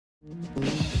Pleasure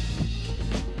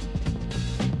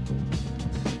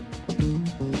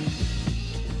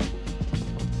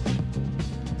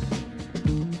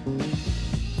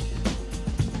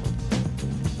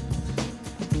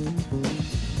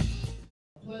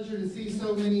to see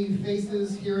so many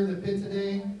faces here in the pit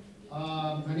today.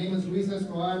 My name is Luis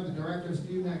Escobar, the Director of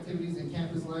Student Activities and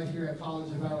Campus Life here at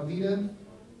College of Alameda.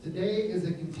 Today is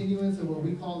a continuance of what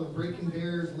we call the Breaking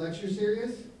Barriers lecture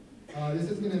series.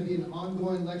 This is going to be an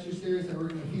ongoing lecture series that we're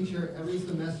going to feature every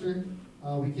semester.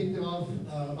 We kicked it off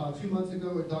about 2 months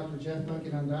ago with Dr. Jeff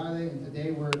Duncan Andrade, and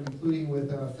today we're concluding with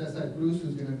Cesar Cruz,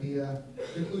 who's going to be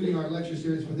concluding our lecture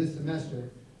series for this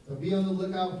semester. So be on the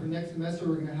lookout for next semester.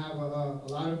 We're going to have a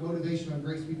lot of motivation and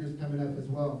great speakers coming up as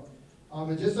well.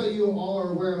 And just so you all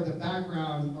are aware of the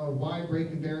background of why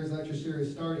Breaking Barriers lecture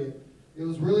series started, it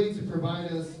was really to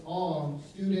provide us all,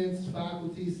 students,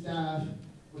 faculty, staff,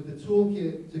 with the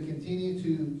toolkit to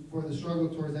continue for the struggle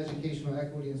towards educational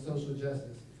equity and social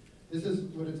justice. This is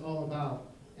what it's all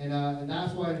about. And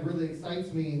that's why it really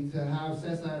excites me to have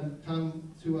Cesar come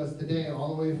to us today,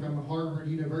 all the way from Harvard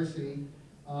University.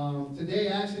 Today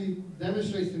actually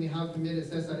demonstrates to me how committed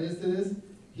Cesar is to this.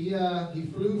 He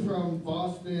flew from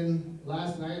Boston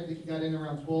last night. I think he got in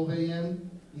around 12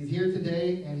 a.m. He's here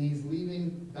today, and he's leaving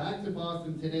back to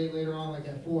Boston today later on, like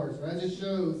at 4. So that just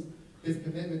shows his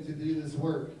commitment to do this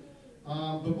work.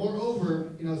 But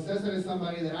moreover, you know, Cesar is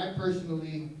somebody that I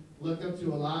personally look up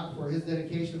to a lot for his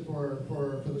dedication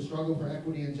for the struggle for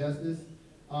equity and justice.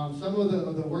 Some of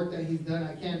the work that he's done,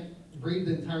 I can't read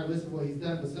the entire list of what he's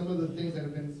done, but some of the things that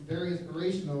have been very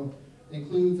inspirational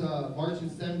includes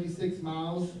marching 76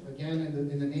 miles, again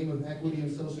in the name of equity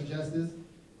and social justice,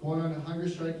 going on a hunger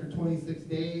strike for 26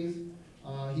 days.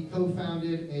 He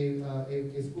co-founded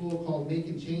a school called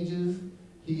Making Changes.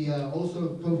 He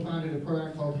also co-founded a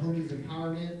program called Homies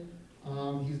Empowerment.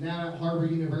 He's now at Harvard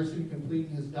University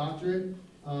completing his doctorate.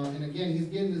 And again, he's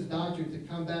getting this doctorate to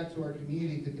come back to our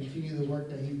community to continue the work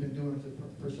that he's been doing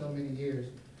for so many years.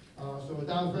 So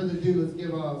without further ado, let's give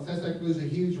Cesar Cruz a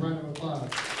huge round of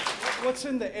applause. What's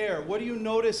in the air? What do you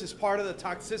notice is part of the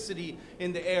toxicity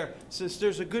in the air? Since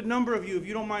there's a good number of you, if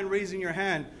you don't mind raising your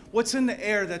hand, what's in the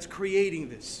air that's creating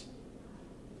this?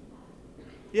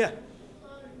 Yeah.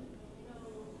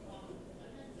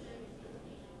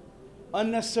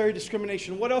 Unnecessary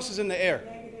discrimination. What else is in the air?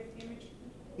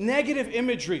 Negative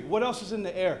imagery. What else is in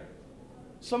the air?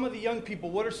 Some of the young people,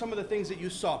 what are some of the things that you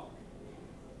saw?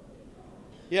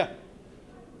 Yeah.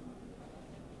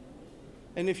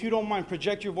 And if you don't mind,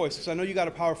 project your voice, because I know you got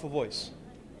a powerful voice.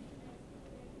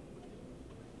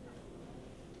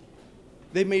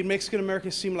 They made Mexican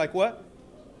Americans seem like what?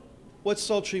 What's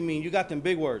sultry mean? You got them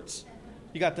big words.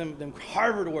 You got them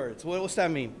Harvard words. What's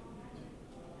that mean?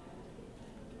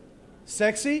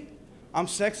 Sexy? I'm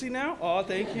sexy now? Oh,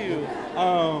 thank you.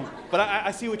 But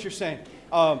I see what you're saying.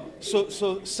 So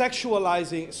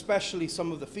sexualizing, especially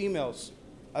some of the females,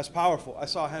 that's powerful. I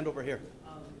saw a hand over here.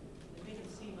 They make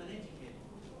them seem uneducated.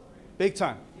 Big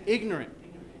time. Ignorant.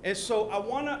 And so I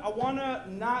wanna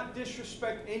not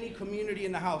disrespect any community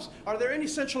in the house. Are there any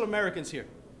Central Americans here?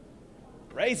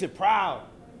 Raise it proud.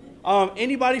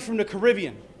 Anybody from the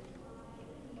Caribbean?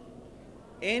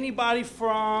 Anybody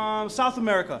from South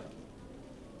America?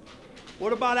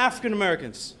 What about African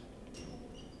Americans?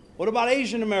 What about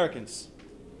Asian Americans?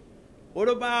 What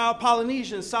about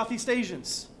Polynesians, Southeast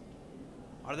Asians?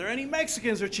 Are there any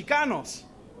Mexicans or Chicanos?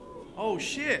 Oh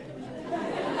shit.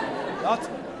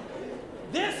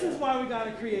 This is why we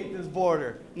gotta create this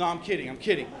border. No, I'm kidding.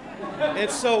 And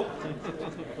so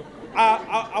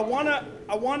I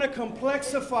wanna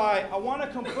complexify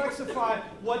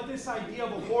what this idea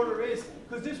of a border is,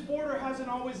 because this border hasn't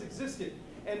always existed.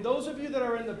 And those of you that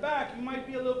are in the back, you might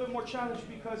be a little bit more challenged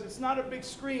because it's not a big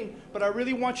screen, but I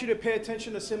really want you to pay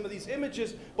attention to some of these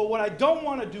images. But what I don't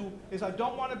want to do is I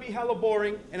don't want to be hella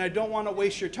boring, and I don't want to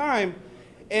waste your time.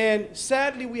 And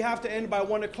sadly, we have to end by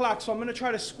 1 o'clock, so I'm going to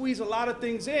try to squeeze a lot of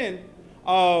things in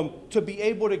to be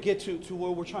able to get to where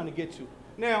we're trying to get to.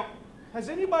 Now, has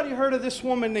anybody heard of this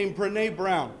woman named Brene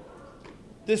Brown?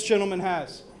 This gentleman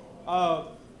has.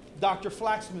 Dr.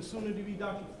 Flaxman, soon to be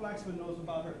Dr. Flaxman knows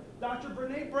about her. Dr.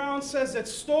 Brene Brown says that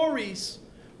stories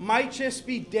might just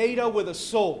be data with a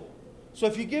soul. So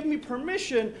if you give me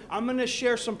permission, I'm going to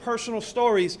share some personal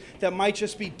stories that might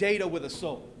just be data with a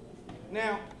soul.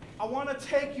 Now, I want to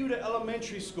take you to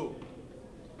elementary school.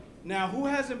 Now, who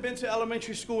hasn't been to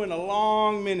elementary school in a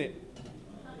long minute?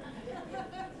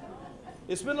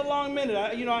 It's been a long minute.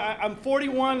 I'm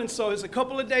 41, and so it's a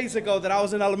couple of days ago that I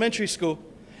was in elementary school.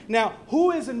 Now,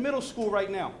 who is in middle school right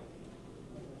now?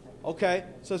 Okay,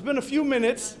 so it's been a few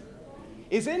minutes.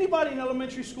 Is anybody in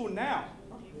elementary school now?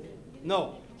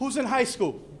 No. Who's in high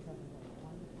school?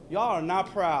 Y'all are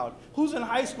not proud. Who's in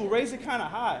high school? Raise it kind of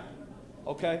high.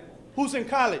 Okay. Who's in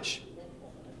college?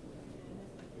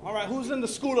 All right. Who's in the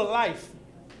school of life?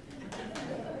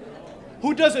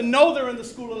 Who doesn't know they're in the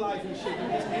school of life and shit?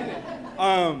 They're just in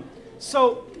it.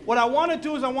 So what I want to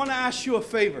do is I want to ask you a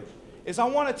favor. Is I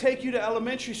want to take you to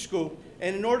elementary school,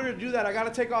 and in order to do that, I got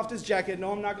to take off this jacket.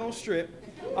 No, I'm not going to strip.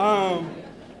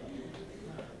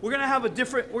 We're gonna have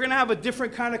a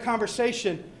different kind of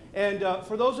conversation. And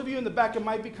for those of you in the back, it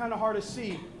might be kind of hard to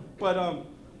see. But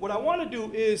what I want to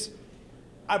do is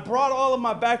I brought all of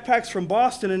my backpacks from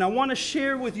Boston, and I want to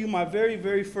share with you my very,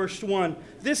 very first one.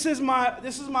 This is my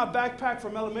backpack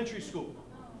from elementary school.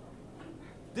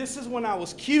 This is when I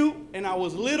was cute and I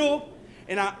was little.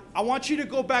 And I want you to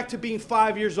go back to being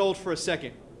 5 years old for a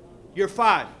second. You're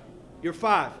 5. You're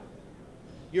 5.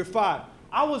 You're 5.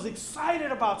 I was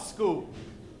excited about school.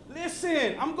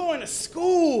 Listen, I'm going to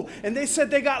school. And they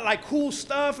said they got like cool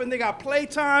stuff, and they got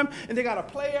playtime, and they got a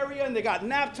play area, and they got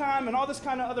nap time, and all this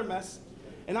kind of other mess.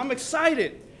 And I'm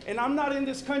excited. And I'm not in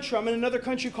this country. I'm in another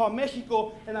country called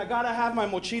Mexico, and I got to have my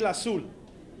mochila azul.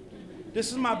 This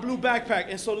is my blue backpack.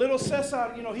 And so little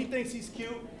Cesar, you know, he thinks he's cute.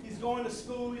 He's going to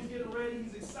school. He's getting ready.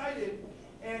 He's excited.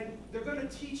 And they're going to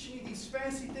teach me these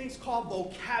fancy things called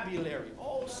vocabulary.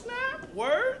 Oh, snap,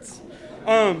 words.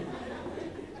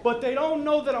 But they don't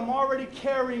know that I'm already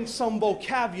carrying some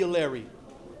vocabulary.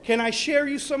 Can I share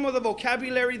you some of the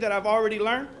vocabulary that I've already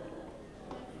learned?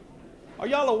 Are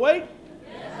y'all awake?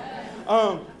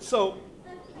 So,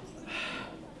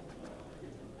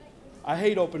 I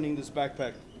hate opening this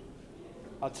backpack.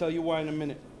 I'll tell you why in a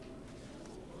minute.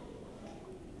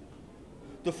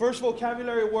 The first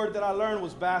vocabulary word that I learned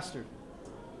was bastard.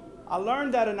 I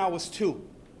learned that when I was 2.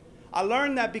 I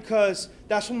learned that because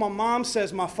that's when my mom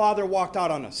says my father walked out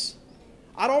on us.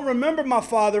 I don't remember my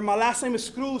father. My last name is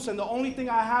Cruz, and the only thing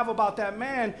I have about that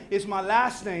man is my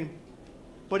last name,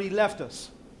 but he left us.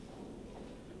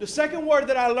 The second word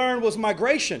that I learned was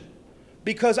migration,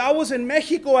 because I was in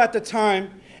Mexico at the time,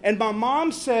 and my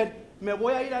mom said, me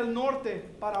voy a ir al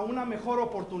norte para una mejor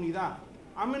oportunidad.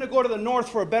 I'm going to go to the north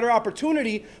for a better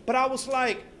opportunity, but I was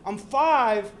like, I'm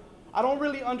 5. I don't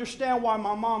really understand why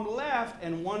my mom left,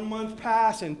 and 1 month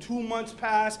passed, and 2 months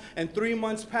pass, and 3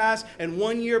 months pass, and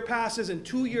 1 year passes, and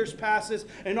 2 years passes,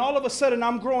 and all of a sudden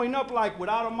I'm growing up like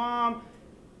without a mom,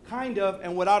 kind of,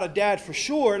 and without a dad for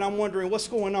sure, and I'm wondering what's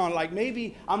going on. Like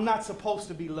maybe I'm not supposed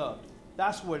to be loved.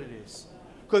 That's what it is.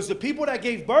 Because the people that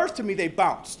gave birth to me, they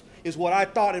bounced, is what I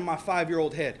thought in my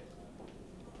 5-year-old head.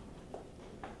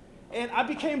 And I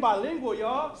became bilingual,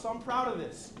 y'all, so I'm proud of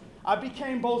this. I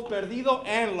became both perdido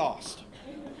and lost.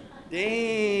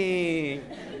 Dang.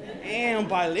 And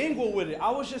bilingual with it.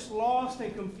 I was just lost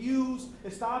and confused,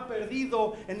 estaba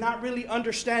perdido, and not really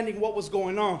understanding what was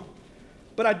going on.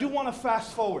 But I do want to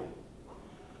fast forward.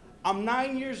 I'm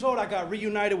 9 years old. I got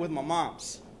reunited with my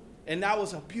mom's. And that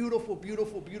was a beautiful,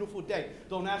 beautiful, beautiful day.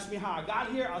 Don't ask me how I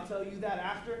got here. I'll tell you that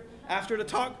after the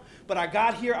talk. But I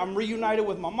got here. I'm reunited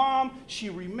with my mom. She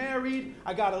remarried.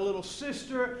 I got a little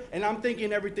sister. And I'm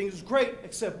thinking everything's great,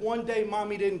 except one day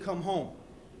mommy didn't come home.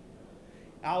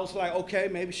 I was like, okay,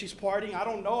 maybe she's partying. I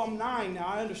don't know. I'm 9 now.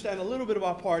 I understand a little bit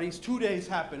about parties. 2 days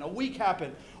happened. A week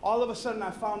happened. All of a sudden, I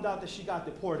found out that she got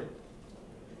deported.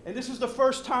 And this is the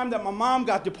first time that my mom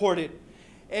got deported.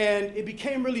 And it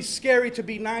became really scary to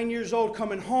be 9 years old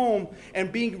coming home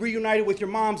and being reunited with your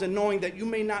moms and knowing that you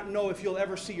may not know if you'll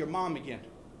ever see your mom again.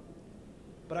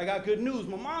 But I got good news.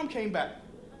 My mom came back.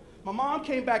 My mom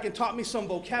came back and taught me some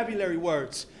vocabulary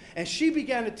words. And she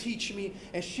began to teach me,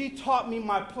 and she taught me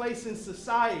my place in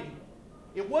society.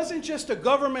 It wasn't just the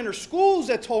government or schools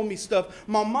that told me stuff.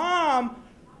 My mom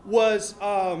was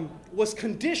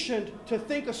conditioned to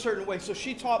think a certain way, so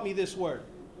she taught me this word.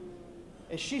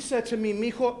 And she said to me,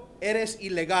 mijo, eres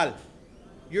ilegal.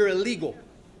 You're illegal.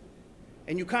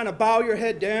 And you kind of bow your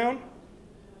head down,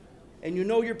 and you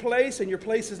know your place, and your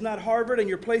place is not Harvard, and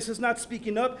your place is not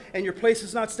speaking up, and your place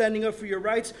is not standing up for your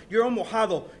rights. You're a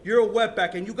mojado. You're a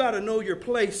wetback, and you got to know your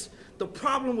place. The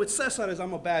problem with Cesar is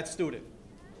I'm a bad student.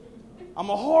 I'm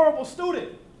a horrible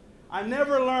student. I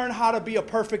never learned how to be a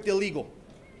perfect illegal.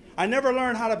 I never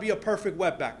learned how to be a perfect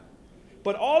wetback.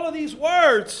 But all of these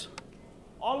words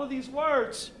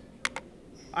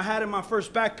I had in my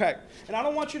first backpack. And I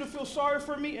don't want you to feel sorry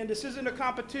for me, and this isn't a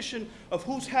competition of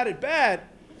who's had it bad.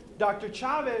 Dr.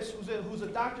 Chavez, who's a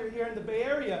doctor here in the Bay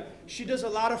Area, she does a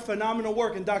lot of phenomenal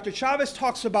work. And Dr. Chavez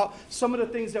talks about some of the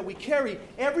things that we carry.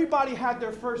 Everybody had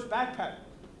their first backpack.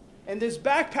 And this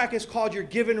backpack is called your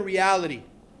given reality.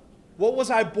 What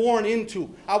was I born into?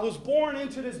 I was born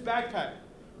into this backpack.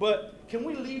 But can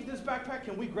we leave this backpack?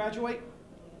 Can we graduate?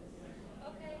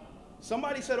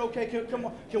 Somebody said, okay, come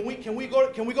on, can we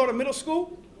go to middle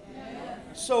school? Yes.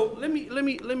 So let me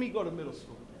go to middle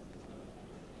school.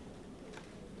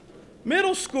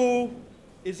 Middle school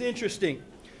is interesting.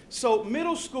 So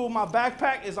middle school, my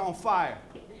backpack is on fire.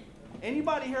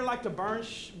 Anybody here like to burn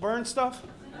stuff?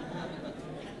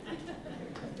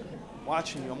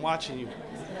 I'm watching you.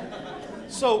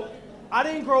 So I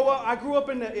didn't grow up, I grew up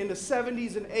in the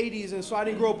 70s and 80s, and so I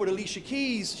didn't grow up with Alicia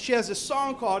Keys. She has this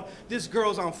song called This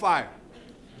Girl's on Fire.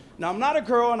 Now, I'm not a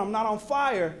girl and I'm not on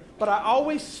fire, but I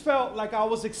always felt like I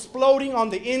was exploding on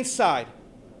the inside.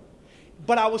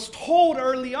 But I was told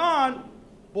early on,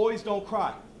 boys don't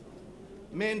cry.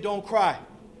 Men don't cry.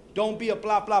 Don't be a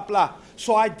blah, blah, blah.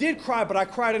 So I did cry, but I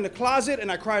cried in the closet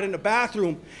and I cried in the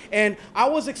bathroom. And I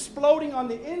was exploding on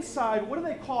the inside. What do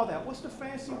they call that? What's the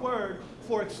fancy word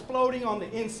for exploding on the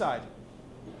inside?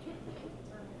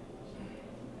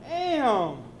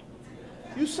 Damn.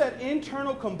 You said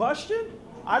internal combustion?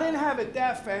 I didn't have it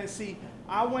that fancy.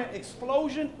 I went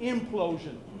explosion,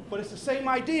 implosion. But it's the same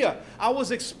idea. I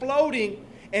was exploding,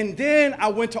 and then I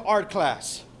went to art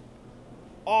class.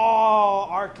 Oh,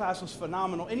 art class was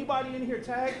phenomenal. Anybody in here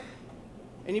tag?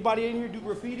 Anybody in here do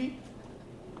graffiti?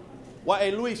 Well, hey,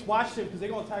 Luis, watch them because they're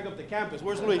going to tag up the campus.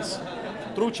 Where's Luis?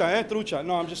 Trucha, Trucha.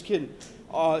 No, I'm just kidding.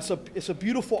 It's a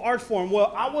beautiful art form.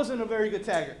 Well, I wasn't a very good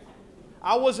tagger.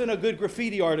 I wasn't a good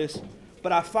graffiti artist,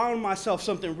 but I found myself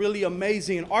something really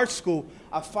amazing in art school.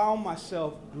 I found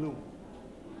myself glue.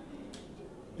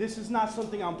 This is not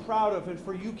something I'm proud of. And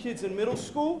for you kids in middle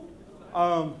school,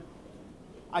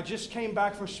 I just came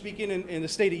back from speaking in the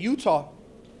state of Utah,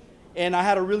 and I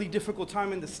had a really difficult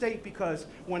time in the state because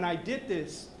when I did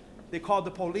this, they called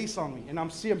the police on me, and I'm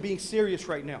being serious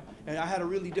right now, and I had a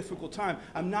really difficult time.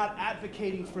 I'm not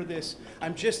advocating for this.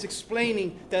 I'm just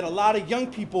explaining that a lot of young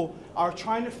people are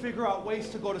trying to figure out ways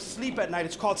to go to sleep at night.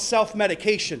 It's called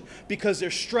self-medication because they're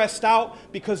stressed out,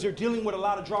 because they're dealing with a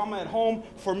lot of drama at home.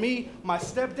 For me, my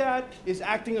stepdad is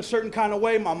acting a certain kind of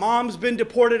way. My mom's been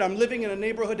deported. I'm living in a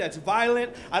neighborhood that's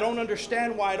violent. I don't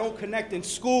understand why I don't connect in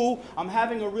school. I'm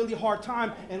having a really hard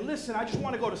time. And listen, I just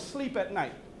want to go to sleep at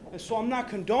night. And so I'm not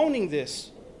condoning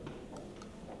this.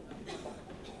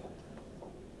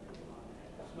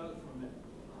 Smell it for a minute.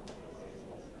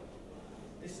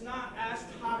 It's not as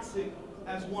toxic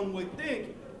as one would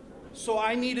think. So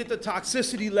I needed the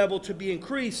toxicity level to be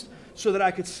increased so that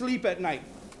I could sleep at night.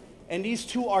 And these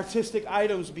two artistic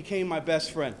items became my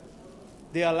best friend.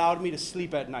 They allowed me to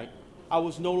sleep at night. I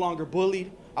was no longer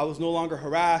bullied. I was no longer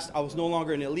harassed. I was no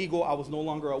longer an illegal. I was no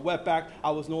longer a wetback.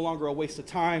 I was no longer a waste of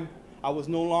time. I was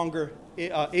no longer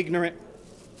ignorant.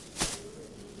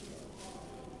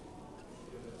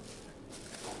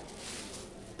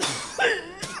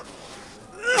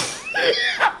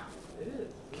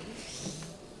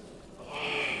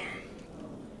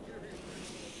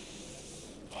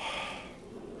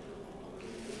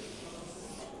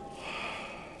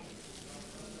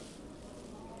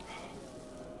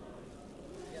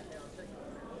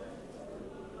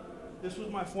 This was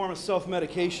my form of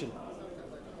self-medication.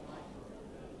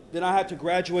 Then I had to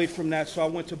graduate from that, so I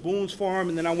went to Boone's Farm,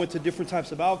 and then I went to different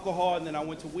types of alcohol, and then I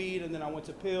went to weed, and then I went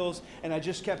to pills, and I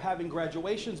just kept having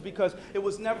graduations because it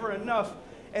was never enough.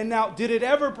 And now, did it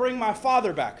ever bring my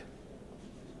father back?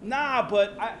 Nah,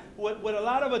 but what a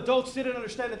lot of adults didn't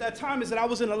understand at that time is that I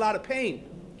was in a lot of pain.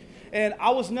 And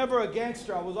I was never a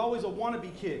gangster. I was always a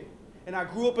wannabe kid. And I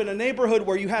grew up in a neighborhood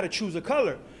where you had to choose a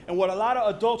color. And what a lot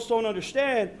of adults don't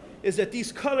understand is that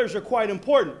these colors are quite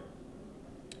important.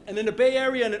 And in the Bay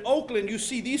Area and in Oakland, you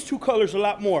see these two colors a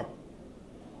lot more.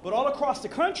 But all across the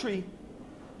country,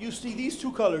 you see these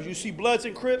two colors. You see Bloods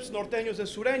and Crips, Norteños and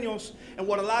Sureños. And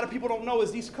what a lot of people don't know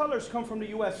is these colors come from the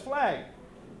U.S. flag.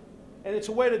 And it's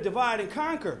a way to divide and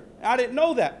conquer. I didn't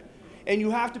know that. And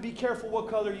you have to be careful what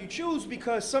color you choose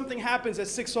because something happens at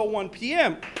 6:01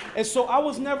 p.m. And so I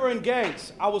was never in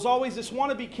gangs. I was always this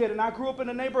wannabe kid. And I grew up in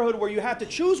a neighborhood where you had to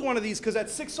choose one of these because at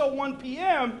 6:01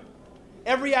 p.m.,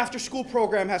 every after-school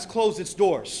program has closed its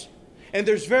doors. And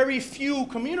there's very few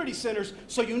community centers,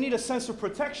 so you need a sense of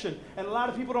protection. And a lot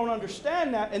of people don't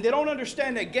understand that, and they don't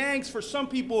understand that gangs, for some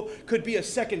people, could be a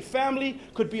second family,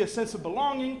 could be a sense of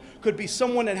belonging, could be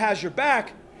someone that has your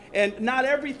back. And not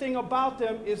everything about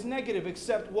them is negative,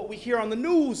 except what we hear on the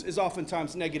news is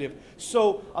oftentimes negative.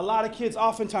 So a lot of kids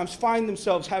oftentimes find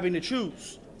themselves having to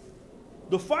choose.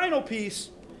 The final piece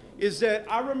is that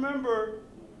I remember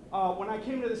when I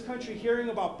came to this country hearing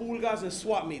about pulgas and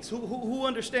swap meets. Who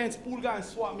understands pulga and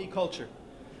swap meet culture?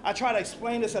 I try to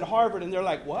explain this at Harvard, and they're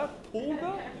like, what?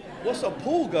 Pulga? What's a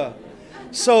pulga?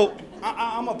 So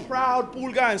I'm a proud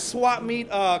pulga and swap meet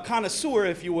connoisseur,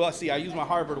 if you will. See, I use my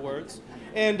Harvard words.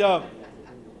 And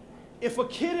if a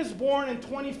kid is born in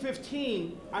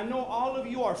 2015, I know all of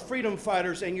you are freedom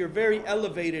fighters and you're very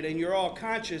elevated and you're all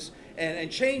conscious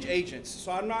and change agents.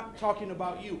 So I'm not talking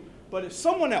about you. But if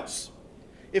someone else,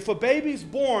 if a baby's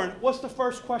born, what's the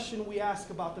first question we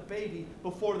ask about the baby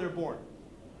before they're born?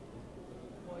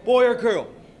 Boy or girl?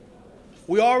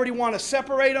 We already want to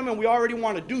separate them and we already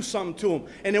want to do something to them.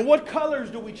 And then what colors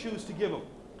do we choose to give them?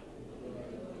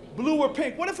 Blue or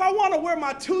pink? What if I want to wear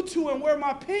my tutu and wear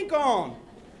my pink on?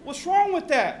 What's wrong with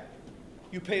that?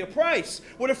 You pay a price.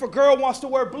 What if a girl wants to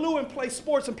wear blue and play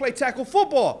sports and play tackle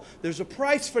football? There's a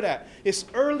price for that. It's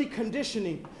early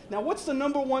conditioning. Now, what's the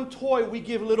 #1 toy we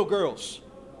give little girls?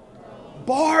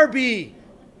 Barbie.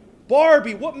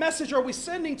 Barbie. What message are we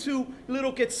sending to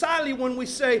little Quetzali when we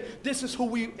say, this is who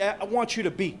we want you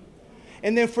to be?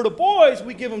 And then for the boys,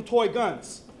 we give them toy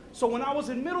guns. So when I was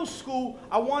in middle school,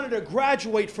 I wanted to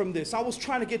graduate from this. I was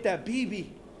trying to get that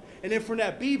BB. And then from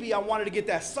that BB, I wanted to get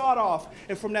that sawed-off.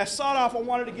 And from that sawed-off, I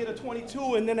wanted to get a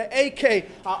 22 and then an AK.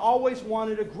 I always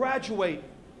wanted to graduate.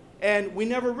 And we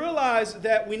never realized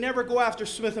that we never go after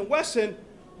Smith & Wesson,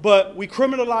 but we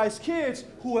criminalize kids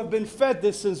who have been fed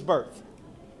this since birth.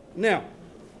 Now,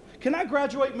 can I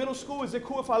graduate middle school? Is it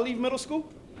cool if I leave middle school?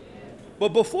 But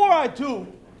before I do,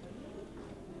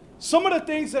 some of the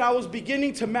things that I was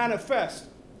beginning to manifest,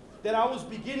 that I was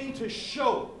beginning to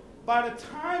show, by the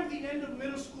time the end of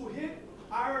middle school hit,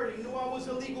 I already knew I was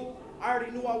illegal. I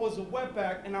already knew I was a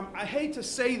wetback. And I hate to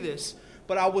say this,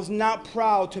 but I was not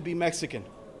proud to be Mexican.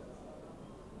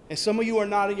 And some of you are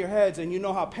nodding your heads, and you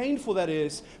know how painful that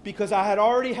is, because I had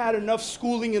already had enough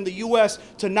schooling in the U.S.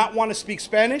 to not want to speak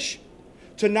Spanish,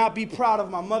 to not be proud of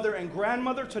my mother and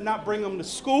grandmother, to not bring them to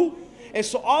school. And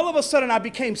so all of a sudden I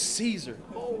became Cesar.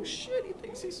 Oh shit, he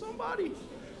thinks he's somebody.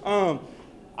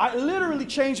 I literally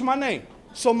changed my name.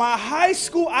 So my high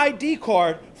school ID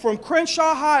card from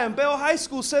Crenshaw High and Bell High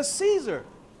School says Cesar.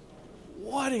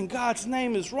 What in God's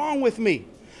name is wrong with me?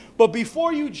 But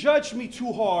before you judge me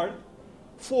too hard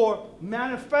for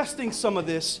manifesting some of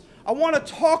this, I want to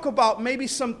talk about maybe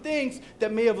some things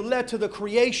that may have led to the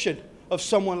creation of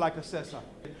someone like a Cesar.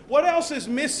 What else is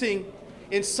missing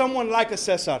in someone like a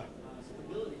Cesar?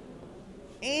 Stability.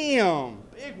 Damn,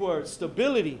 big word,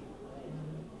 stability.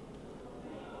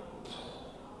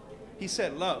 He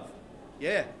said love.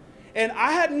 Yeah. And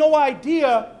I had no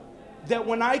idea that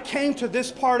when I came to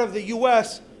this part of the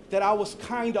U.S. that I was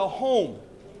kind of home.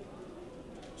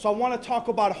 So I want to talk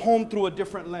about home through a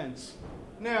different lens.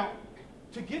 Now,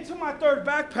 to get to my third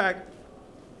backpack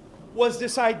was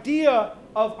this idea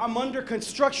of I'm under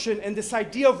construction and this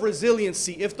idea of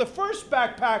resiliency. If the first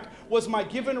backpack was my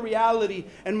given reality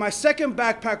and my second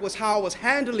backpack was how I was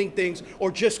handling things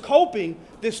or just coping,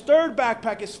 this third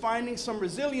backpack is finding some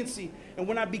resiliency. And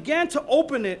when I began to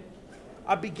open it,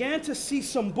 I began to see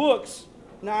some books.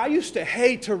 Now, I used to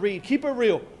hate to read. Keep it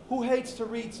real. Who hates to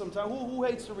read sometimes? Who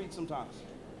hates to read sometimes?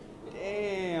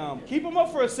 Damn. Keep them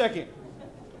up for a second.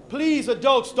 Please,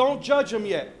 adults, don't judge them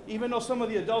yet, even though some of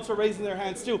the adults are raising their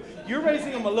hands too. You're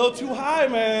raising them a little too high,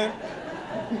 man.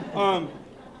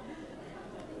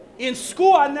 In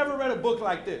school, I never read a book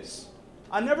like this.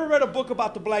 I never read a book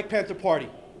about the Black Panther Party.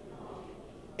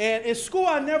 And in school,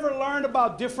 I never learned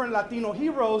about different Latino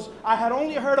heroes. I had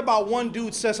only heard about one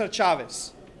dude, Cesar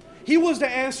Chavez. He was the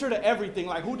answer to everything.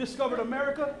 Like, who discovered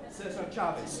America? Cesar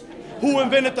Chavez. Who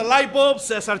invented the light bulb?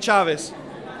 Cesar Chavez.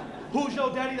 Who's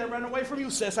your daddy that ran away from you?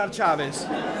 Cesar Chavez.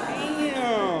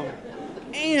 Damn.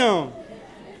 Damn.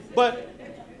 But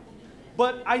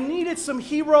I needed some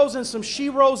heroes and some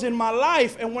sheroes in my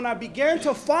life. And when I began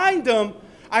to find them,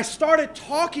 I started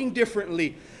talking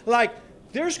differently. Like,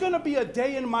 there's going to be a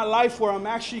day in my life where I'm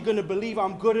actually going to believe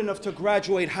I'm good enough to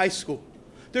graduate high school.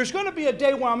 There's going to be a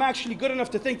day where I'm actually good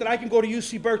enough to think that I can go to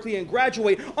UC Berkeley and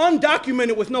graduate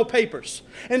undocumented with no papers.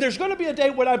 And there's going to be a day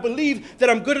when I believe that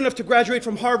I'm good enough to graduate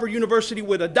from Harvard University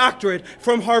with a doctorate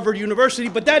from Harvard University,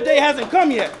 but that day hasn't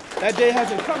come yet. That day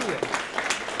hasn't come yet.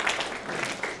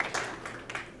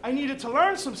 I needed to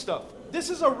learn some stuff. This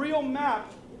is a real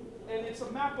map, and it's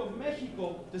a map of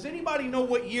Mexico. Does anybody know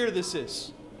what year this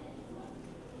is?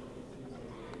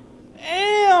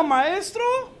 Damn,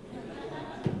 maestro!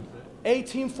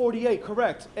 1848,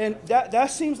 correct. And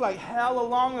that seems like hella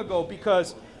long ago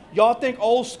because y'all think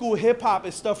old school hip hop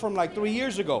is stuff from like 3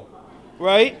 years ago,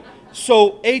 right?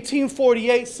 So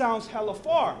 1848 sounds hella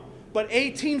far, but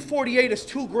 1848 is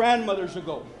 2 grandmothers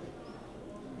ago.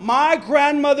 My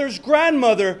grandmother's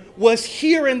grandmother was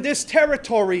here in this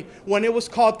territory when it was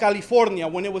called California,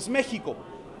 when it was Mexico.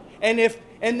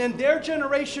 And then their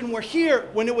generation were here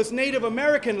when it was Native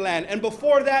American land. And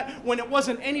before that, when it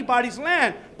wasn't anybody's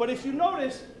land. But if you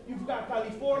notice, You've got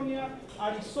California,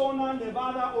 Arizona,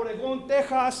 Nevada, Oregon,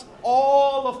 Texas,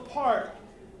 all of part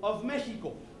of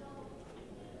Mexico.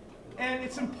 And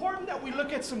it's important that we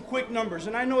look at some quick numbers.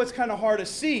 And I know it's kind of hard to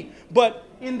see, but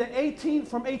in the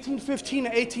from 1815 to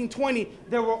 1820,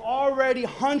 there were already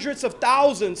hundreds of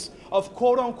thousands of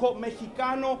quote-unquote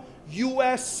Mexicano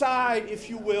U.S. side, if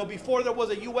you will, before there was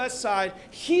a U.S. side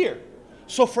here.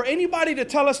 So for anybody to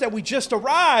tell us that we just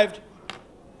arrived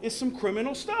is some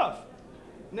criminal stuff.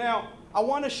 Now, I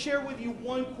want to share with you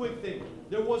one quick thing.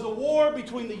 There was a war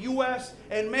between the U.S.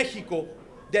 and Mexico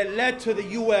that led to the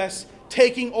U.S.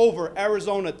 taking over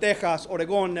Arizona, Texas,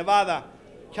 Oregon, Nevada,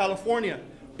 California.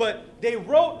 But they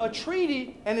wrote a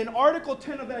treaty, and in Article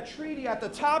 10 of that treaty, at the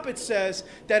top it says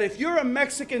that if you're a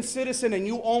Mexican citizen and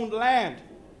you own land,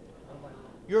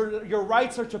 your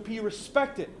rights are to be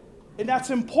respected. And that's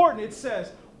important. It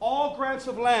says, all grants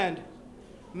of land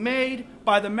made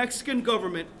by the Mexican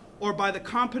government or by the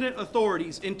competent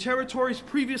authorities in territories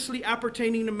previously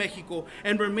appertaining to Mexico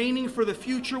and remaining for the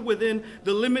future within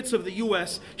the limits of the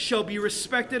U.S. shall be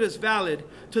respected as valid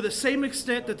to the same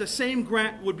extent that the same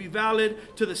grant would be valid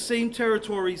to the same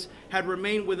territories had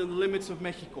remained within the limits of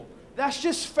Mexico. That's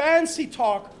just fancy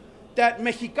talk that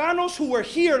Mexicanos who were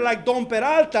here, like Don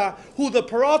Peralta, who the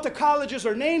Peralta colleges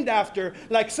are named after,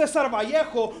 like Cesar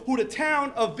Vallejo, who the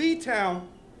town of V-Town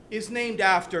is named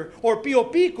after, or Pio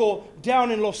Pico down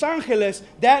in Los Angeles,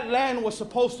 that land was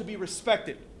supposed to be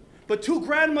respected. But 2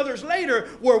 grandmothers later,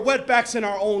 we're wetbacks in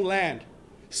our own land.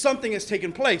 Something has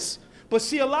taken place. But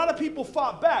see, a lot of people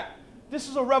fought back. This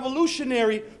is a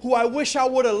revolutionary who I wish I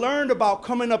would have learned about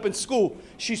coming up in school.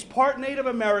 She's part Native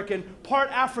American, part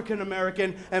African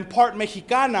American, and part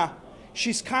Mexicana.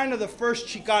 She's kind of the first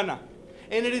Chicana.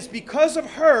 And it is because of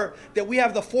her that we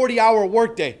have the 40-hour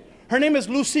workday. Her name is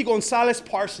Lucy Gonzalez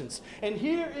Parsons. And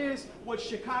here is what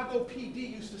Chicago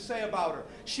PD used to say about her.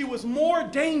 She was more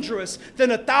dangerous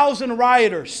than 1,000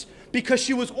 rioters because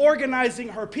she was organizing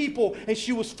her people and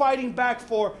she was fighting back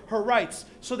for her rights.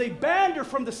 So they banned her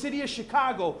from the city of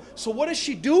Chicago. So what does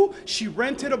she do? She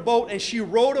rented a boat and she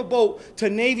rowed a boat to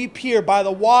Navy Pier by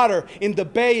the water in the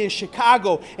bay in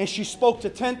Chicago. And she spoke to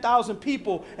 10,000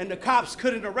 people and the cops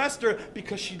couldn't arrest her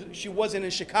because she wasn't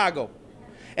in Chicago.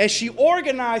 And she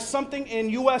organized something in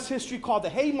U.S. history called the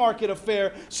Haymarket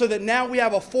Affair so that now we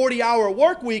have a 40-hour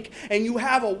work week and you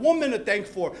have a woman to thank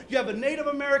for. You have a Native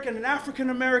American, an African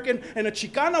American, and a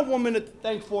Chicana woman to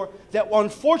thank for that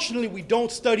unfortunately we don't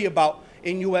study about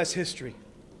in U.S. history.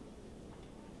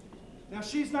 Now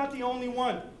she's not the only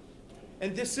one.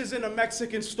 And this isn't a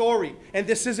Mexican story. And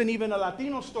this isn't even a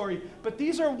Latino story. But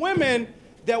these are women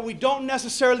that we don't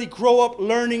necessarily grow up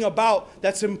learning about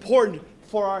that's important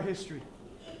for our history.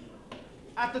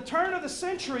 At the turn of the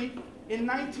century, in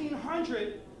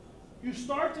 1900, you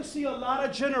start to see a lot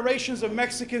of generations of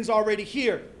Mexicans already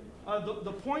here.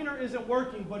 The pointer isn't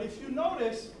working, but if you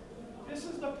notice, this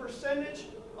is the percentage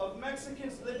of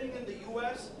Mexicans living in the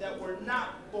U.S. that were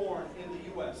not born in the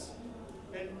U.S.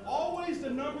 And always the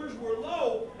numbers were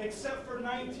low, except for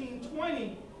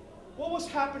 1920. What was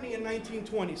happening in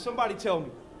 1920? Somebody tell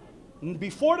me.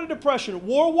 Before the Depression,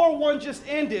 World War I just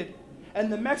ended, and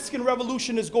the Mexican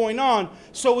Revolution is going on.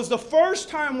 So it was the first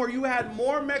time where you had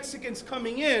more Mexicans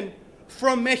coming in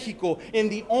from Mexico in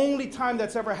the only time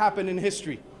that's ever happened in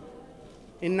history,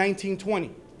 in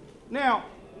 1920. Now,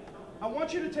 I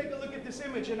want you to take a look at this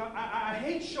image, and I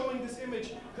hate showing this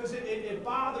image because it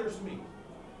bothers me.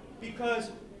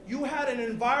 Because you had an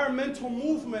environmental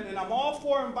movement, and I'm all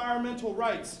for environmental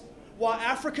rights, while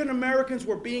African Americans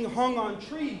were being hung on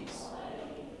trees.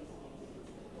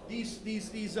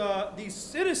 These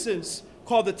citizens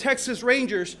called the Texas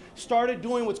Rangers started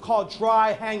doing what's called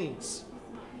dry hangings.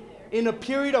 In a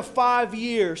period of 5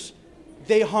 years,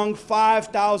 they hung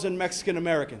 5,000 Mexican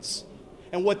Americans.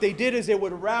 And what they did is they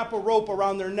would wrap a rope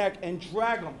around their neck and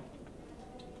drag them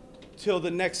till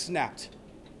the neck snapped.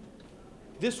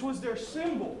 This was their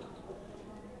symbol.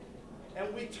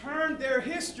 And we turned their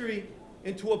history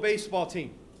into a baseball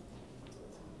team.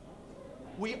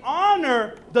 We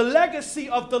honor the legacy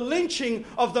of the lynching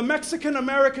of the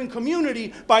Mexican-American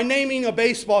community by naming a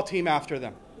baseball team after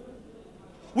them.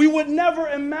 We would never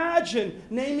imagine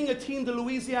naming a team the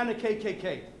Louisiana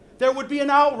KKK. There would be an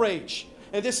outrage.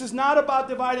 And this is not about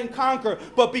divide and conquer,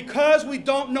 but because we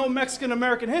don't know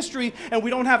Mexican-American history and we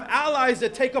don't have allies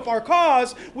that take up our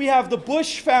cause, we have the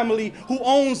Bush family who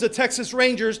owns the Texas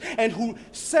Rangers and who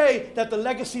say that the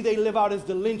legacy they live out is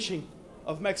the lynching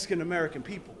of Mexican-American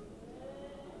people.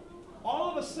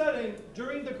 All of a sudden,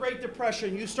 during the Great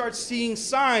Depression, you start seeing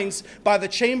signs by the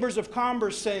chambers of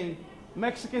commerce saying,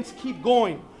 Mexicans keep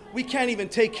going. We can't even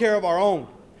take care of our own.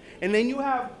 And then you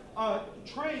have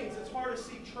trains, it's hard to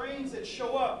see trains that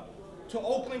show up to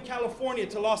Oakland, California,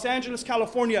 to Los Angeles,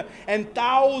 California, and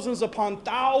thousands upon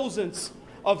thousands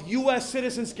of U.S.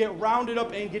 citizens get rounded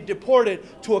up and get deported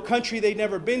to a country they'd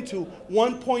never been to.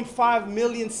 1.5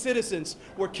 million citizens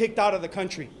were kicked out of the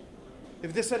country.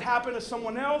 If this had happened to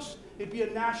someone else, it'd be a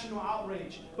national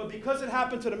outrage. But because it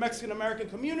happened to the Mexican American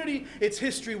community, it's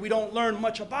history we don't learn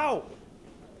much about.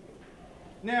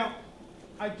 Now,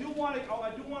 I do want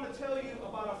to tell you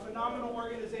about a phenomenal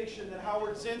organization that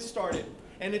Howard Zinn started.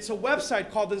 And it's a website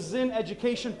called the Zinn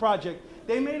Education Project.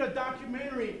 They made a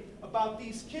documentary about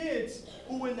these kids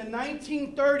who in the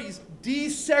 1930s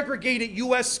desegregated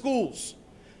U.S. schools.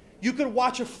 You could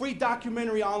watch a free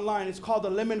documentary online. It's called the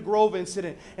Lemon Grove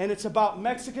Incident. And it's about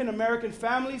Mexican American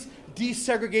families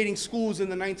desegregating schools in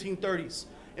the 1930s.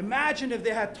 Imagine if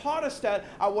they had taught us that,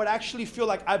 I would actually feel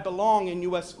like I belong in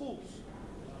U.S. schools.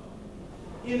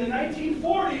 In the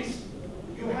 1940s,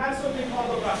 you had something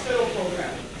called the Bracero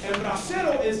program. And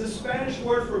bracero is the Spanish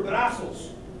word for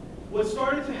brazos. What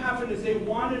started to happen is they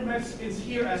wanted Mexicans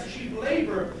here as cheap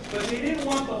labor, but they didn't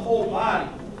want the whole body.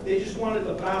 They just wanted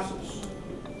the brazos.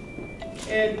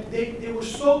 And they were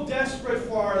so desperate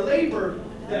for our labor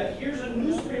that here's a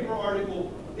newspaper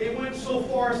article. They went so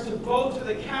far as to go to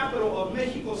the capital of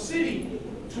Mexico City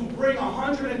to bring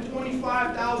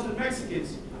 125,000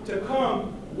 Mexicans to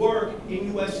come work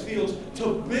in U.S. fields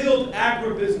to build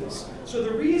agribusiness. So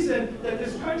the reason that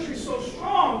this country is so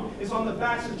strong is on the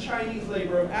backs of Chinese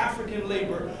labor, of African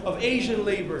labor, of Asian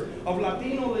labor, of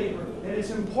Latino labor, and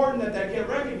it's important that that get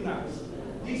recognized.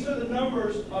 These are the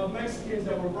numbers of Mexicans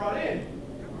that were brought in.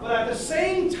 But at the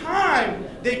same time,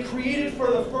 they created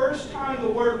for the first time the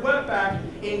word wetback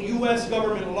in U.S.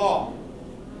 government law.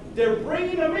 They're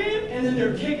bringing them in, and then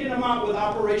they're kicking them out with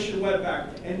Operation Wetback.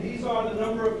 And these are the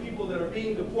number of people that are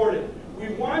being deported.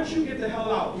 We want you to get the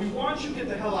hell out. We want you to get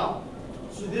the hell out.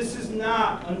 So this is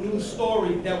not a new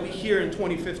story that we hear in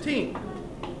 2015.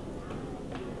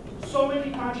 So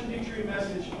many contradictory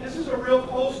messages. This is a real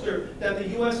poster that the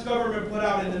U.S. government put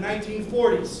out in the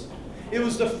 1940s. It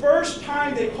was the first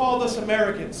time they called us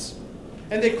Americans.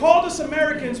 And they called us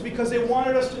Americans because they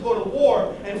wanted us to go to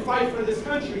war and fight for this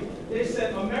country. They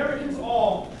said, Americans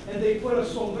all, and they put a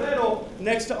sombrero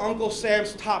next to Uncle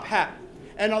Sam's top hat.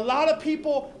 And a lot of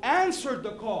people answered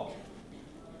the call.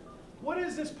 What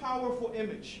is this powerful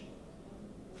image?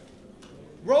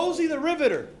 Rosie the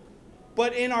Riveter.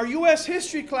 But in our U.S.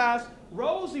 history class,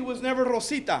 Rosie was never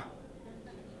Rosita.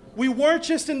 We weren't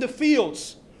just in the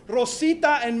fields.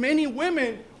 Rosita and many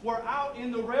women were out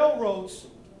in the railroads.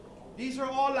 These are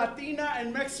all Latina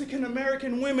and Mexican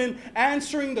American women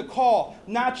answering the call,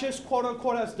 not just quote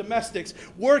unquote as domestics,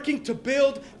 working to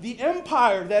build the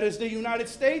empire that is the United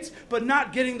States, but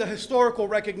not getting the historical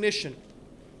recognition.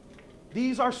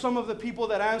 These are some of the people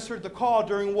that answered the call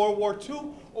during World War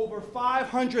II. Over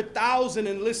 500,000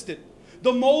 enlisted.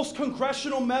 The most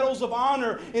congressional medals of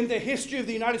honor in the history of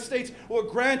the United States were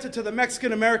granted to the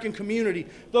Mexican American community.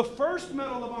 The first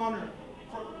Medal of Honor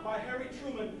by Harry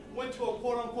Truman went to a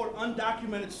quote-unquote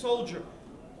undocumented soldier.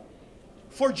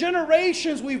 For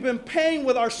generations, we've been paying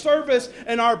with our service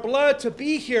and our blood to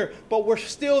be here, but we're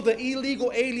still the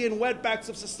illegal alien wetbacks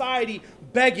of society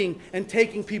begging and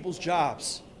taking people's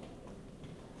jobs.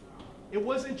 It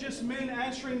wasn't just men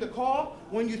answering the call.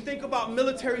 When you think about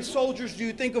military soldiers, do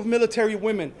you think of military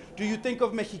women? Do you think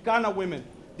of Mexicana women?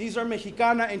 These are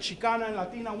Mexicana and Chicana and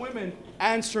Latina women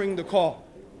answering the call.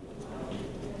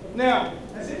 Now,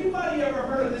 has anybody ever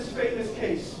heard of this famous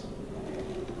case?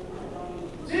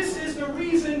 This is the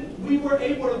reason we were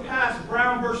able to pass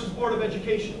Brown versus Board of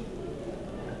Education.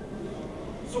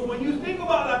 So when you think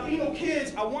about Latino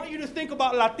kids, I want you to think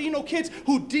about Latino kids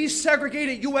who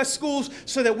desegregated U.S. schools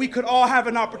so that we could all have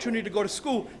an opportunity to go to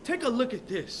school. Take a look at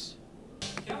this.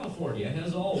 California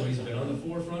has always been on the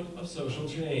forefront of social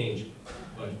change.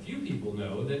 But few people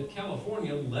know that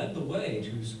California led the way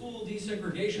to school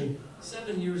desegregation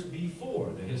 7 years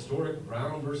before the historic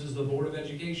Brown versus the Board of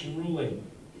Education ruling.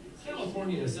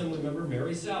 California Assemblymember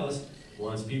Mary Salas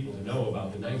wants people to know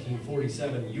about the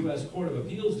 1947 U.S. Court of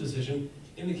Appeals decision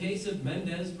in the case of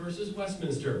Mendez versus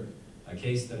Westminster, a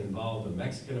case that involved a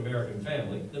Mexican-American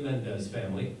family, the Mendez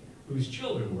family, whose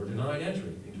children were denied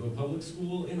entry into a public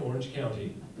school in Orange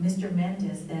County. Mr.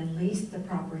 Mendez then leased the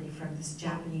property from this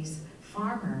Japanese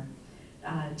farmer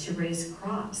to raise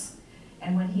crops.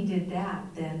 And when he did that,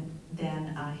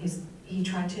 he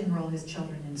tried to enroll his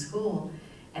children in school,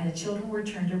 and the children were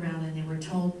turned around and they were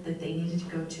told that they needed to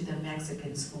go to the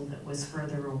Mexican school that was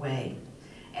further away.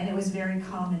 And it was very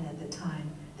common at the time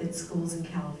that schools in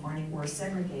California were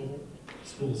segregated.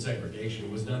 School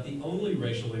segregation was not the only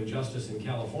racial injustice in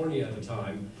California at the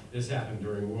time. This happened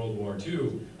during World War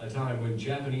II, a time when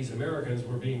Japanese Americans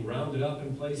were being rounded up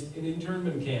and placed in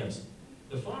internment camps.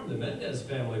 The farm the Mendez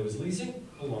family was leasing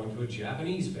belonged to a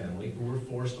Japanese family who were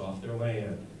forced off their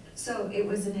land. So it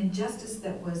was an injustice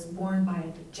that was borne by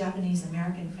a Japanese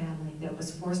American family that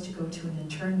was forced to go to an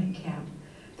internment camp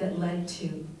that led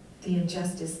to the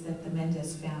injustice that the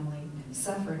Mendez family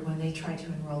suffered when they tried to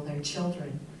enroll their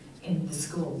children in the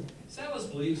school. Salas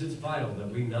believes it's vital that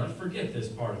we not forget this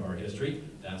part of our history.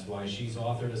 That's why she's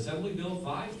authored Assembly Bill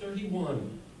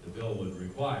 531. The bill would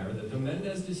require that the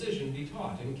Mendez decision be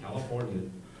taught in California.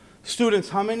 Students,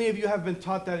 how many of you have been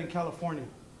taught that in California?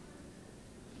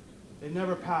 It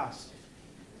never passed.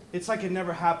 It's like it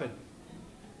never happened.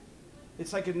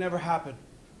 It's like it never happened.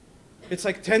 It's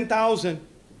like 10,000,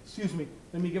 excuse me,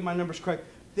 let me get my numbers correct.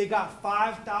 They got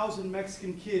 5,000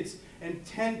 Mexican kids and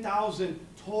 10,000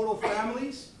 total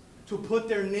families to put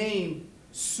their name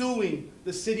suing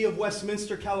the city of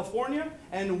Westminster, California,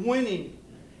 and winning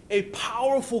a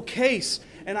powerful case.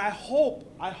 And I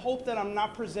hope that I'm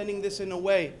not presenting this in a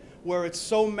way where it's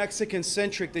so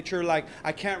Mexican-centric that you're like,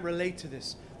 I can't relate to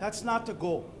this. That's not the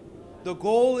goal. The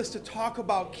goal is to talk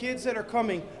about kids that are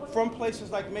coming from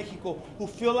places like Mexico who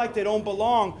feel like they don't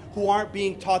belong, who aren't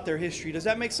being taught their history. Does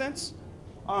that make sense?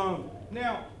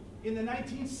 Now, in the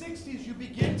 1960s, you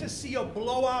begin to see a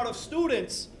blowout of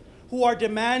students who are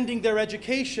demanding their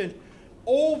education.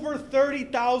 Over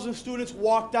 30,000 students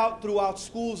walked out throughout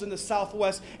schools in the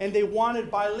Southwest, and they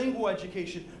wanted bilingual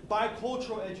education,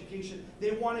 bicultural education.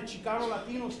 They wanted Chicano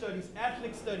Latino studies,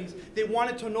 ethnic studies. They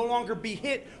wanted to no longer be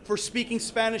hit for speaking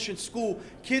Spanish in school.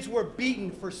 Kids were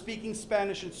beaten for speaking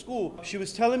Spanish in school. She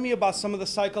was telling me about some of the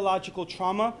psychological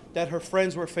trauma that her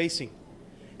friends were facing.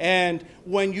 And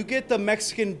when you get the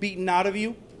Mexican beaten out of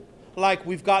you, like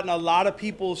we've gotten a lot of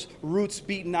people's roots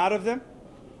beaten out of them,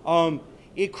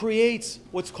 it creates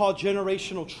what's called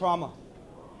generational trauma.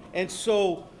 And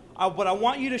so what I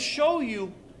want you to show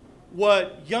you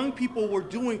what young people were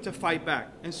doing to fight back.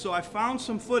 And so I found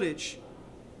some footage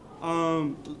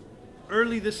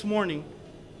early this morning.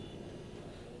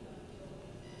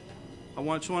 I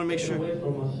just want to make sure. Away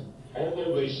from us.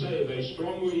 Although they say they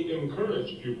strongly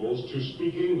encourage pupils to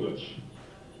speak English,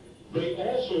 they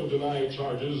also deny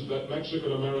charges that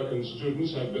Mexican American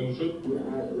students have been fit.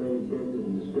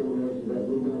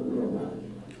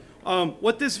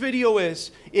 What this video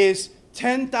is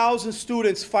 10,000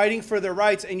 students fighting for their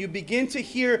rights, and you begin to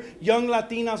hear young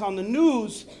Latinas on the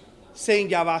news saying,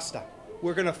 ya basta,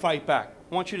 we're going to fight back.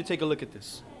 I want you to take a look at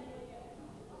this.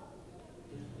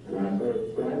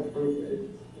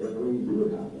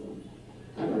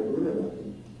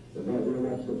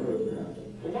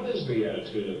 What is the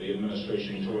attitude of the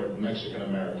administration toward Mexican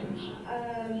Americans?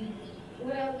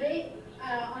 Well,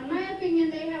 on my opinion,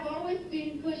 they have always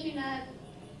been pushing us,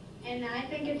 and I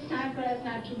think it's time for us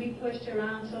not to be pushed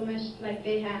around so much like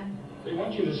they have. They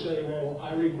want you to say, well,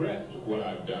 I regret what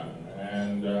I've done,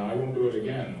 and I won't do it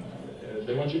again.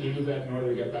 They want you to do that in order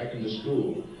to get back into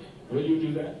school. Will you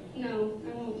do that? No,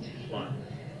 I won't. Why?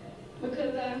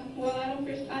 Because, well, I don't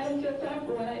feel proud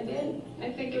for what I did.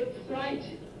 I think it's right.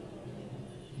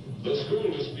 The school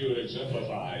dispute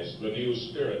exemplifies the new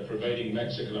spirit pervading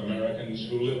Mexican Americans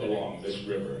who live along this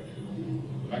river.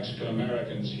 Mexican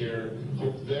Americans here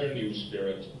hope their new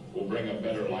spirit will bring a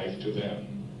better life to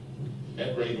them.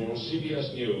 Ed Rabel,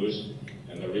 CBS News,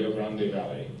 in the Rio Grande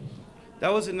Valley.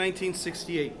 That was in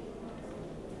 1968.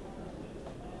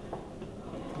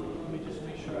 Let me just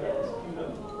make sure I have this queued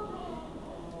up.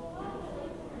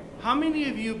 How many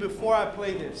of you, before I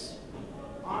play this,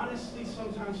 honestly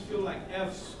sometimes feel like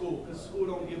F school, because school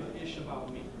don't give a ish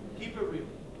about me? Keep it real.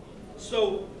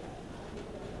 So,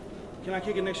 can I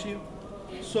kick it next to you?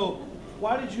 So,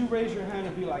 why did you raise your hand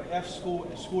and be like, F school,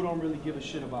 and school don't really give a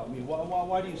shit about me?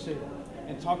 Why do you say that?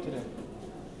 And talk to them.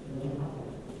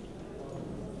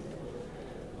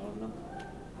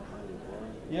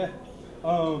 Yeah.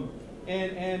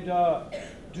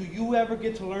 Do you ever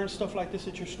get to learn stuff like this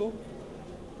at your school?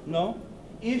 No?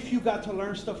 If you got to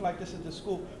learn stuff like this at the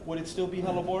school, would it still be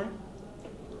hella boring?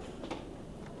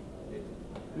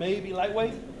 Maybe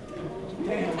lightweight?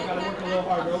 Damn, I gotta work a little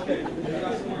harder. Okay, we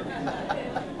got some work.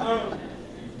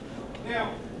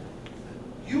 Now,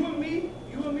 you and me,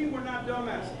 we're not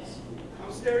dumbasses.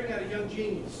 I'm staring at a young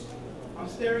genius. I'm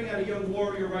staring at a young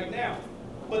warrior right now.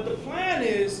 But the plan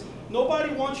is,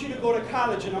 nobody wants you to go to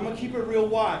college, and I'm gonna keep it real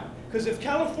wide. Because if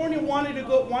California wanted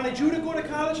you to go to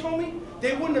college, homie,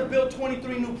 they wouldn't have built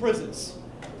 23 new prisons.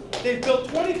 They've built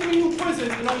 23 new prisons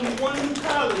and only one new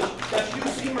college, that's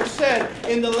UC Merced,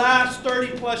 in the last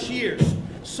 30 plus years.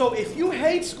 So if you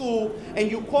hate school and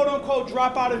you quote unquote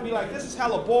drop out and be like, this is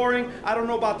hella boring, I don't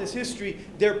know about this history,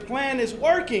 their plan is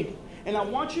working. And I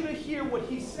want you to hear what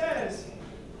he says,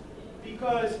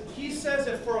 because he says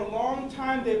that for a long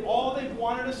time all they've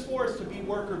wanted us for is to be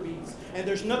worker bees. And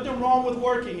there's nothing wrong with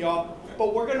working, y'all,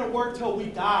 but we're gonna work till we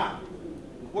die.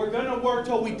 We're gonna work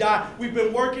till we die. We've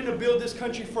been working to build this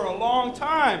country for a long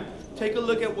time. Take a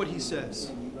look at what he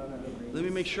says. Let me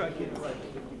make sure I get it right.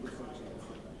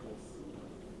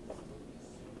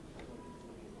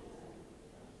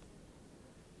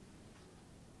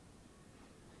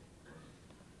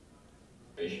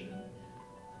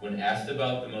 When asked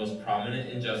about the most prominent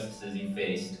injustices he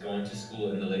faced going to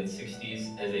school in the late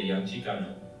 60s as a young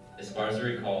Chicano, Esparza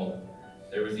recalled,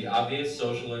 there was the obvious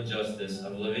social injustice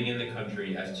of living in the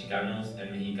country as Chicanos and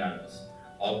Mexicanos,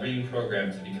 all being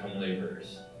programmed to become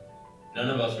laborers. None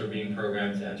of us were being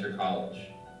programmed to enter college.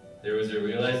 There was a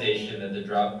realization that the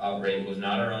dropout rate was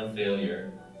not our own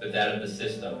failure, but that of the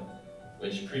system,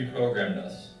 which pre-programmed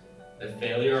us. The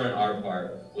failure on our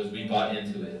part was we bought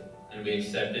into it, and we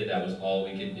accepted that was all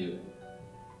we could do.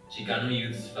 Chicano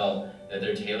youths felt that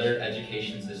their tailored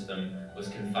education system was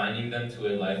confining them to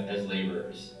a life as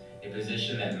laborers, a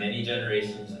position that many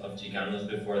generations of Chicanos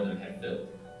before them had filled.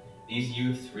 These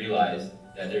youths realized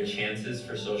that their chances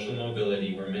for social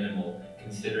mobility were minimal,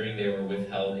 considering they were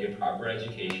withheld a proper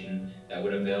education that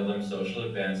would avail them social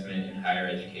advancement in higher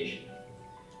education.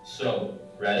 So,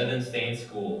 rather than stay in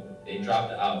school, they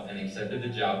dropped out and accepted the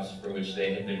jobs for which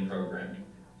they had been programmed.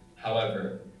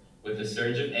 However, with the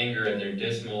surge of anger at their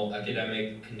dismal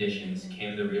academic conditions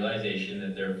came the realization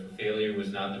that their failure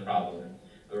was not the problem,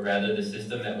 but rather the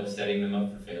system that was setting them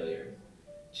up for failure.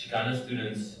 Chicano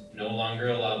students no longer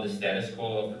allowed the status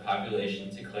quo of the population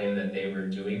to claim that they were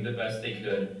doing the best they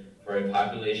could for a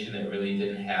population that really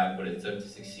didn't have what it took to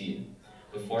succeed,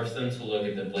 but forced them to look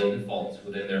at the blatant faults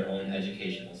within their own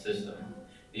educational system.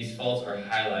 These faults are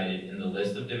highlighted in the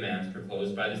list of demands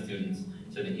proposed by the students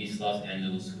to the East Los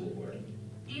Angeles School Board.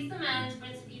 These demands were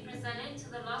to be presented to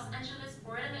the Los Angeles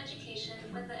Board of Education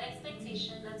with the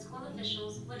expectation that school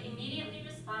officials would immediately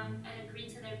respond and agree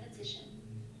to their petition.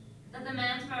 The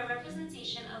demands were a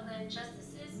representation of the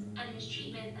injustices and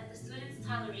mistreatment that the students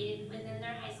tolerated within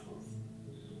their high schools.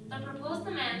 The proposed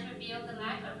demands revealed the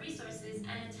lack of resources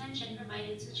and attention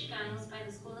provided to Chicanos by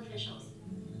the school officials.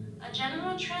 A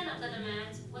general trend of the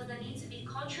demands was the need to be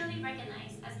culturally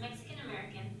recognized as Mexican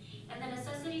American and the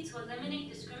necessity to eliminate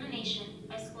discrimination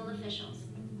by school officials.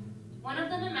 One of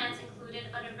the demands included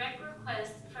a direct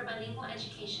request for bilingual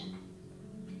education.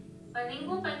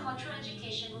 Bilingual bicultural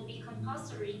education will be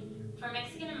compulsory for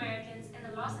Mexican Americans in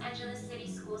the Los Angeles City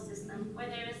school system, where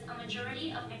there is a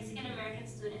majority of Mexican American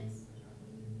students.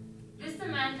 This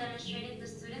demand demonstrated the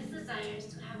students' desires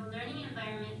to have a learning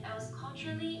environment that was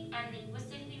culturally and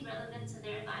linguistically relevant to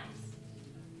their lives.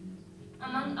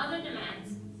 Among other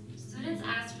demands, students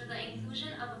asked for the inclusion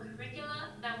of a curricula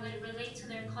that would relate to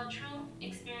their cultural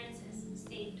experiences.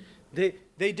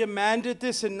 They demanded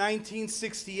this in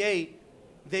 1968.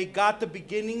 They got the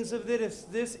beginnings of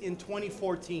this in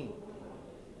 2014.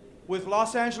 With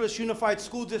Los Angeles Unified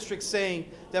School District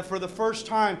saying that for the first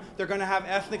time they're going to have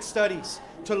ethnic studies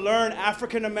to learn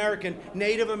African American,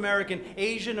 Native American,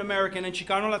 Asian American, and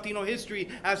Chicano Latino history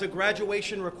as a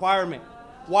graduation requirement.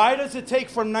 Why does it take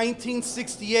from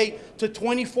 1968 to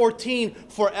 2014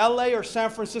 for LA or San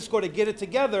Francisco to get it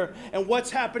together? And what's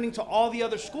happening to all the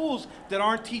other schools that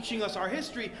aren't teaching us our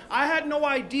history? I had no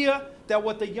idea that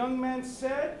what the young man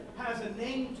said has a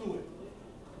name to it.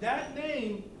 That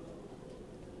name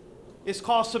is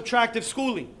called subtractive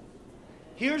schooling.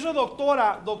 Here's a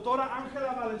Doctora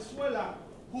Angela Valenzuela,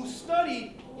 who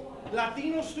studied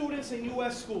Latino students in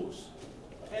U.S. schools.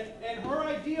 And her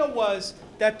idea was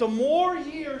that the more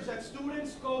years that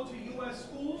students go to U.S.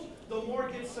 schools, the more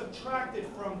gets subtracted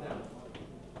from them.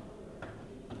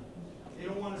 They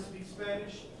don't want to speak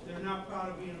Spanish. They're not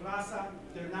proud of being raza.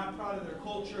 They're not proud of their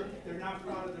culture. They're not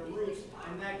proud of their roots.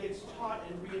 And that gets taught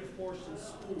and reinforced in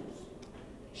schools.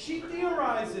 She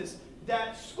theorizes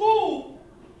that school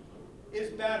is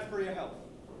bad for your health.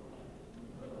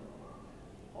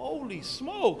 Holy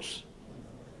smokes.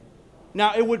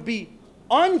 Now, it would be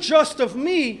unjust of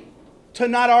me to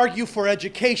not argue for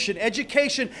education.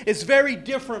 Education is very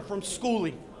different from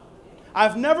schooling.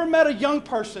 I've never met a young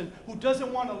person who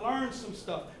doesn't want to learn some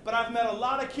stuff, but I've met a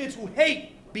lot of kids who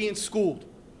hate being schooled,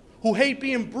 who hate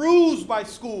being bruised by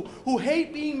school, who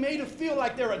hate being made to feel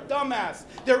like they're a dumbass.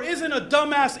 There isn't a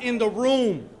dumbass in the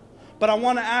room. But I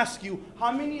want to ask you,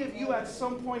 how many of you at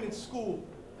some point in school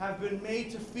have been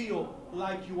made to feel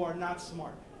like you are not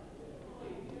smart?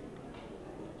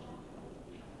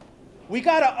 We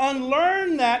got to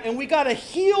unlearn that, and we got to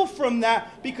heal from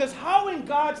that, because how in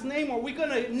God's name are we going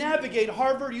to navigate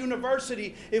Harvard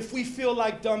University if we feel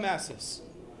like dumbasses?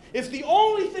 If the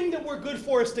only thing that we're good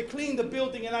for is to clean the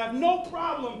building, and I have no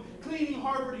problem cleaning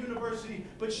Harvard University,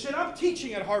 but shit, I'm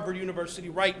teaching at Harvard University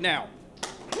right now.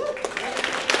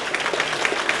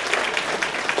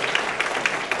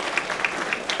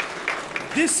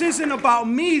 This isn't about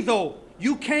me, though.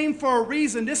 You came for a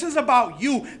reason. This is about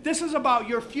you. This is about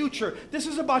your future. This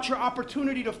is about your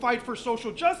opportunity to fight for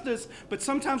social justice, but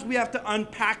sometimes we have to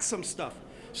unpack some stuff.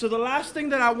 So the last thing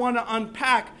that I want to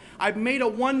unpack, I've made a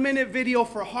 1-minute video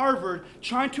for Harvard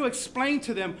trying to explain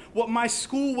to them what my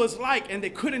school was like, and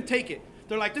they couldn't take it.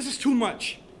 They're like, this is too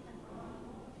much.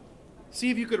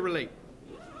 See if you could relate.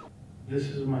 This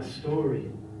is my story,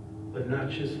 but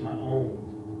not just my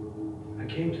own. I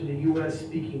came to the U.S.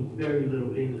 speaking very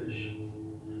little English,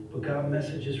 but got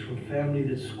messages from family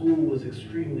that school was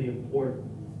extremely important.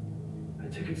 I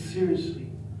took it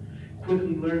seriously,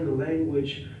 quickly learned the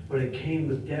language, but it came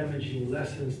with damaging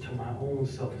lessons to my own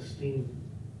self-esteem.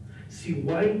 See,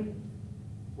 white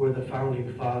were the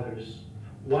founding fathers.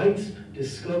 Whites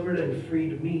discovered and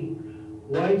freed me.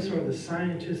 Whites are the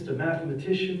scientists, the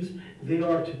mathematicians. They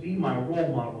are to be my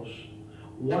role models.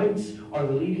 Whites are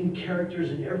the leading characters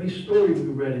in every story we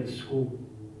read in school.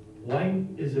 White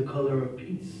is the color of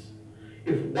peace.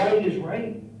 If white is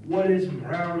right, what is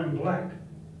brown and black?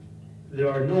 There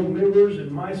are no mirrors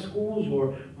in my schools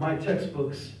or my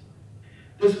textbooks.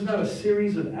 This is not a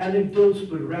series of anecdotes,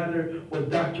 but rather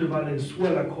what Dr.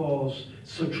 Valenzuela calls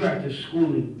subtractive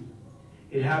schooling.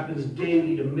 It happens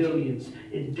daily to millions.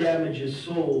 It damages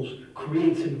souls,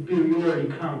 creates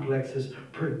inferiority complexes,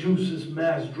 produces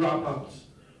mass dropouts.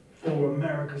 For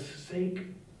America's sake,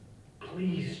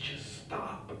 please just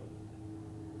stop.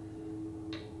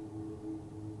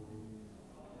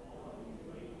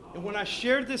 And when I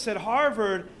shared this at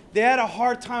Harvard, they had a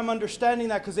hard time understanding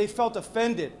that because they felt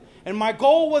offended. And my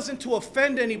goal wasn't to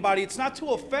offend anybody. It's not to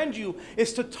offend you.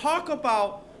 It's to talk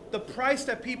about the price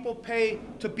that people pay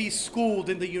to be schooled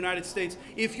in the United States.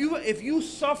 If you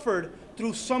suffered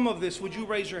through some of this, would you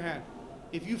raise your hand?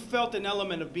 If you felt an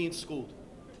element of being schooled.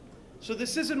 So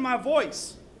this isn't my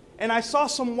voice. And I saw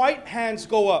some white hands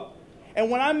go up.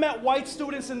 And when I met white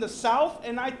students in the South,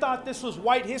 and I thought this was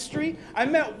white history, I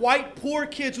met white poor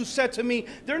kids who said to me,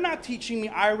 they're not teaching me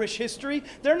Irish history.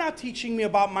 They're not teaching me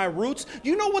about my roots.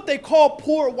 You know what they call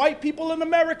poor white people in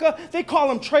America? They call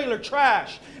them trailer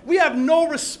trash. We have no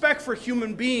respect for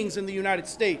human beings in the United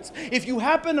States. If you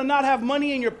happen to not have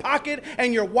money in your pocket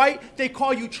and you're white, they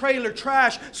call you trailer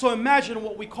trash. So imagine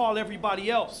what we call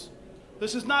everybody else.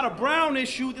 This is not a brown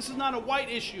issue. This is not a white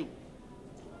issue.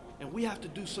 And we have to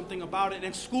do something about it.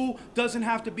 And school doesn't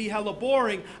have to be hella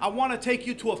boring. I want to take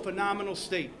you to a phenomenal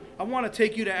state. I want to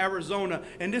take you to Arizona.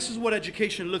 And this is what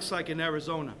education looks like in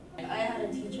Arizona. I had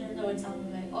a teacher that would tell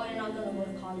me, like, oh, you're not going to go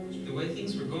to college. The way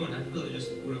things were going, I really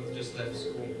just would have just left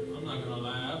school. I'm not going to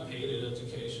lie, I hated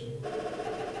education.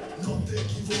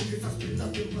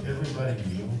 Everybody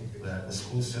knew that the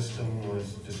school system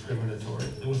was discriminatory.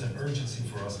 There was an urgency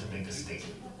for us to make a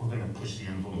statement. We're going to push the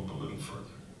envelope a little further.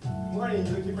 Morning,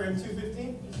 you looking for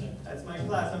M215? That's my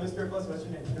class. I'm Mr. Plus. What's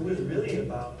your name? It was really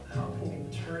about how can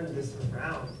we turn this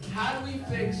around. How do we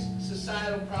fix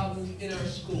societal problems in our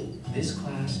school? This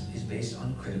class is based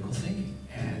on critical thinking,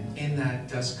 and in that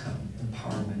does come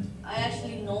empowerment. I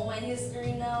actually know my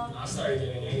history now. I started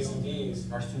getting A's and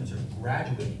B's. Our students are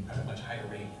graduating at a much higher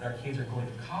rate. Our kids are going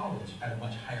to college at a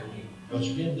much higher rate. What's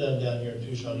being done down here in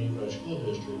Tucson Unified School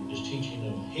District is teaching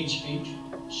of hate speech,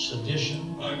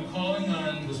 sedition. I'm calling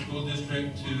on the school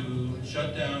district to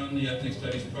shut down the ethnic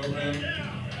studies program.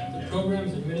 The program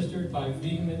is administered by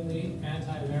vehemently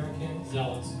anti-American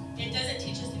zealots. It doesn't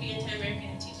teach us to be anti-American,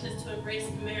 it teaches us to embrace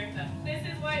America. This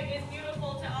is what is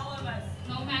beautiful to all of us.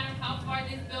 No matter how far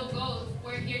this bill goes,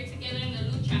 we're here together in the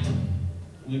lucha.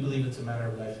 We believe it's a matter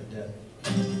of life and death.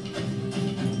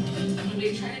 When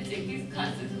they try to take these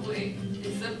classes away,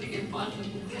 it's something impossible.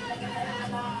 The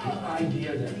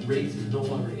idea that race is no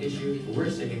longer an issue, we're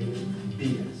saying is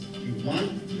BS. You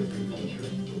want different culture,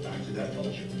 go back to that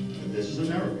culture. But this is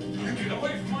America. Get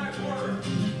away from my border!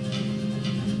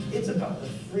 It's about the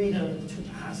freedom to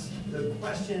ask the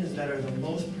questions that are the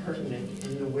most pertinent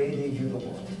in the way they view the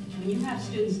world. When you have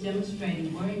students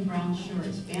demonstrating wearing brown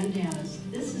shirts, bandanas,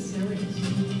 this is serious.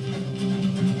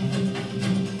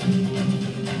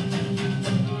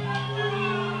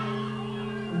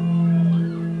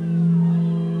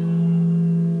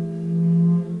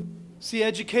 See,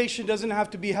 education doesn't have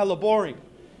to be hella boring.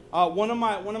 One of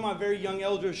my very young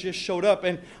elders just showed up,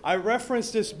 and I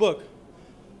referenced this book.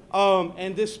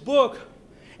 And this book,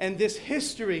 And this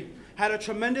history had a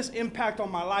tremendous impact on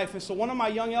my life. And so one of my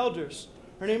young elders,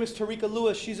 her name is Tarika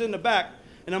Lewis, she's in the back,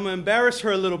 and I'm going to embarrass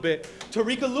her a little bit.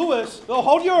 Tarika Lewis, oh,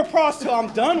 hold your applause till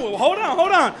I'm done with. Hold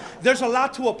on. There's a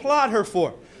lot to applaud her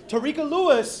for. Tarika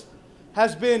Lewis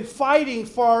has been fighting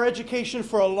for our education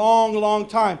for a long, long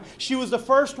time. She was the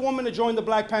first woman to join the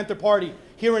Black Panther Party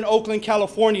here in Oakland,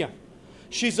 California.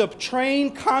 She's a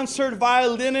trained concert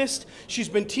violinist. She's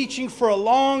been teaching for a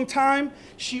long time.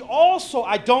 She also,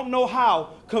 I don't know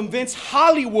how, convinced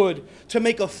Hollywood to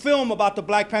make a film about the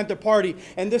Black Panther Party.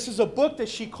 And this is a book that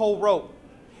she co-wrote.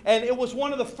 And it was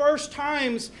one of the first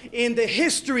times in the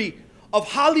history of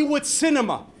Hollywood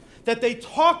cinema that they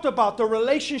talked about the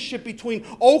relationship between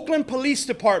Oakland Police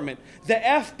Department, the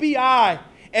FBI,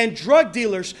 and drug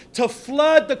dealers to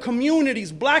flood the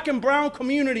communities, black and brown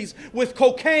communities, with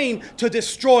cocaine to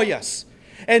destroy us.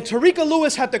 And Tarika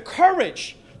Lewis had the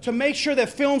courage to make sure that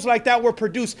films like that were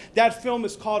produced. That film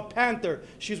is called Panther.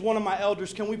 She's one of my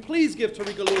elders. Can we please give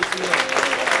Tarika Lewis a hand?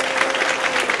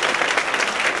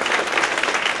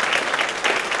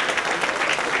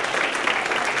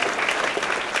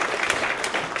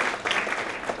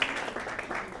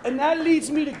 And that leads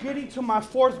me to getting to my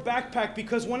fourth backpack,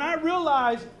 because when I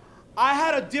realized I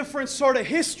had a different sort of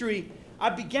history, I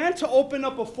began to open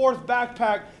up a fourth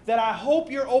backpack that I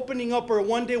hope you're opening up or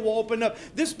one day will open up.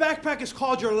 This backpack is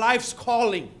called Your Life's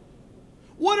Calling.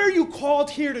 What are you called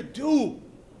here to do?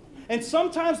 And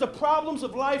sometimes the problems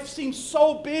of life seem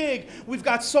so big. We've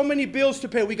got so many bills to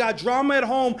pay. We got drama at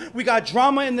home. We got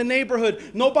drama in the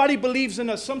neighborhood. Nobody believes in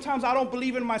us. Sometimes I don't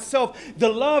believe in myself. The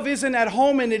love isn't at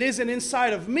home and it isn't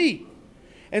inside of me.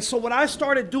 And so what I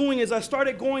started doing is I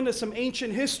started going to some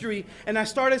ancient history and I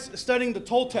started studying the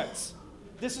Toltecs.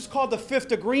 This is called the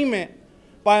Fifth Agreement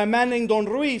by a man named Don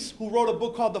Ruiz, who wrote a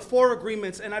book called The Four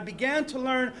Agreements. And I began to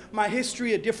learn my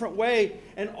history a different way.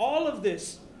 And all of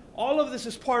this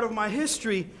is part of my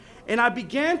history. And I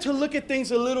began to look at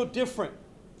things a little different.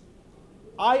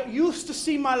 I used to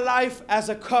see my life as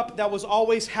a cup that was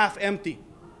always half empty.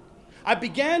 I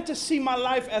began to see my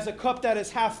life as a cup that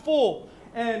is half full.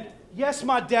 And yes,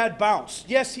 my dad bounced.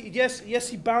 Yes,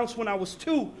 he bounced when I was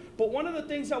 2. But one of the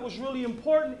things that was really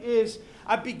important is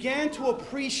I began to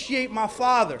appreciate my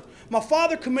father. My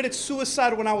father committed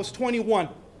suicide when I was 21.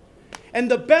 And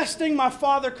the best thing my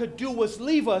father could do was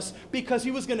leave us, because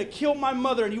he was going to kill my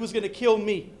mother and he was going to kill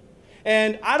me.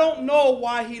 And I don't know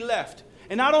why he left.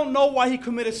 And I don't know why he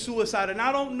committed suicide. And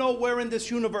I don't know where in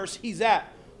this universe he's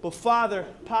at. But Father,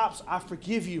 Pops, I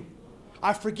forgive you.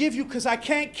 I forgive you because I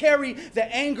can't carry the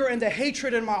anger and the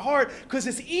hatred in my heart because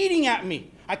it's eating at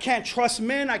me. I can't trust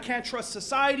men. I can't trust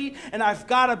society. And I've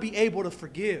got to be able to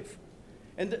forgive.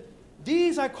 And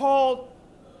these I call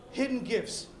hidden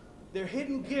gifts. They're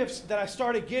hidden gifts that I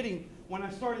started getting when I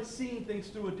started seeing things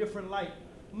through a different light.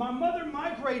 My mother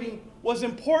migrating was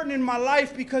important in my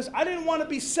life because I didn't want to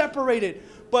be separated.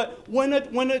 But when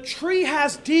a tree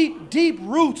has deep, deep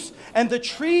roots and the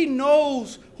tree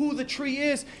knows who the tree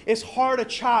is, it's hard to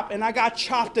chop. And I got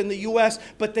chopped in the U.S.,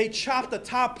 but they chopped the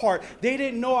top part. They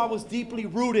didn't know I was deeply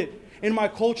rooted in my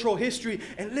cultural history.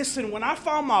 And listen, when I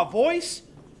found my voice,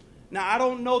 now I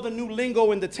don't know the new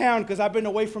lingo in the town because I've been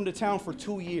away from the town for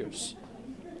 2 years.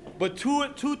 But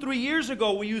 3 years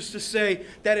ago, we used to say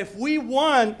that if we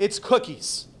won, it's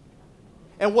cookies.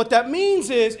 And what that means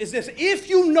is this: if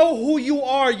you know who you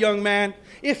are, young man,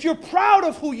 if you're proud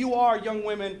of who you are, young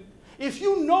women, if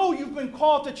you know you've been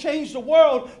called to change the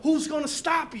world, who's going to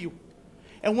stop you?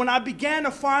 And when I began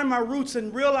to find my roots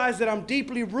and realize that I'm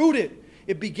deeply rooted,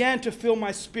 it began to fill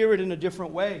my spirit in a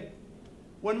different way.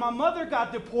 When my mother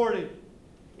got deported,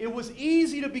 it was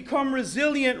easy to become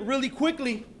resilient really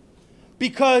quickly.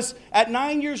 Because at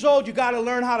 9 years old, you got to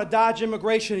learn how to dodge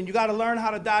immigration, and you got to learn how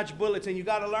to dodge bullets, and you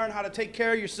got to learn how to take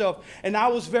care of yourself. And I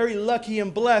was very lucky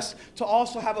and blessed to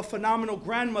also have a phenomenal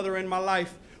grandmother in my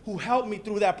life who helped me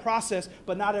through that process,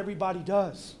 but not everybody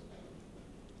does.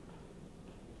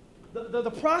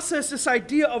 The process, this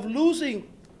idea of losing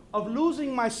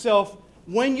myself,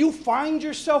 when you find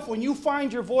yourself, when you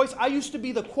find your voice. I used to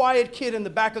be the quiet kid in the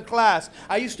back of class.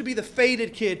 I used to be the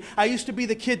faded kid. I used to be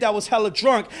the kid that was hella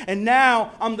drunk. And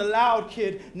now I'm the loud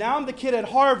kid. Now I'm the kid at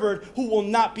Harvard who will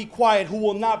not be quiet, who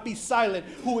will not be silent,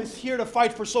 who is here to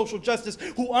fight for social justice,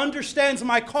 who understands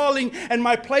my calling and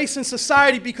my place in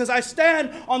society because I stand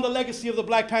on the legacy of the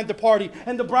Black Panther Party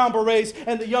and the Brown Berets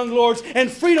and the Young Lords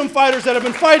and freedom fighters that have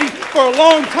been fighting for a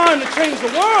long time to change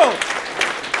the world.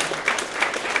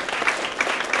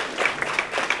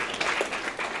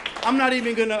 I'm not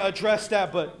even going to address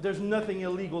that, but there's nothing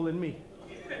illegal in me.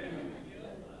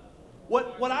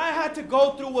 What I had to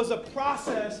go through was a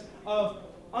process of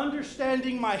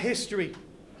understanding my history,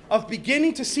 of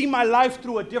beginning to see my life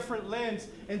through a different lens.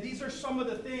 And these are some of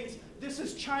the things. This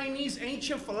is Chinese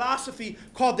ancient philosophy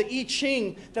called the I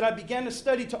Ching that I began to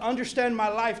study to understand my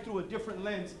life through a different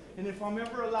lens. And if I'm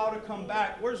ever allowed to come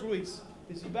back, where's Luis?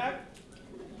 Is he back?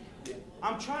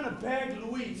 I'm trying to beg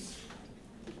Luis.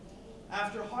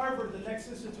 After Harvard, the next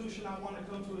institution I want to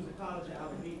come to is the College of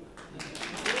Alameda.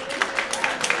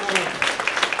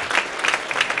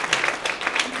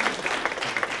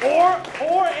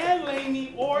 Or and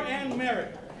Laney, or and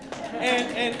Merritt.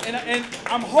 And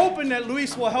I'm hoping that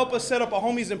Luis will help us set up a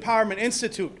Homies Empowerment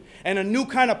Institute and a new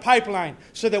kind of pipeline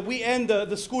so that we end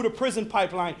the school to prison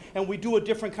pipeline and we do a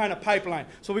different kind of pipeline.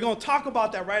 So we're going to talk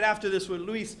about that right after this with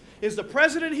Luis. Is the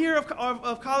president here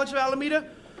of College of Alameda?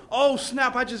 Oh,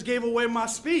 snap, I just gave away my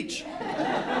speech.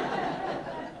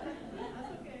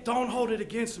 Don't hold it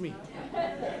against me.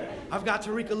 I've got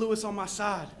Tarika Lewis on my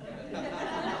side.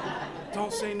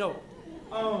 Don't say no.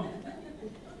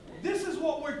 This is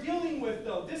what we're dealing with,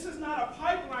 though. This is not a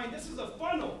pipeline. This is a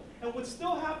funnel. And what's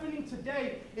still happening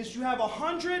today is you have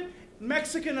 100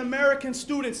 Mexican-American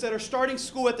students that are starting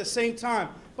school at the same time.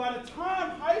 By the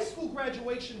time high school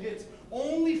graduation hits,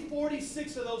 only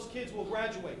 46 of those kids will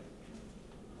graduate.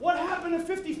 What happened to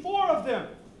 54 of them?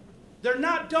 They're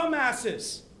not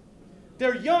dumbasses.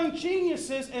 They're young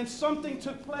geniuses, and something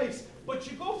took place. But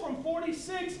you go from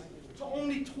 46 to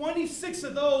only 26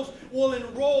 of those will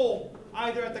enroll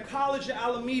either at the College of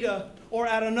Alameda or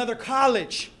at another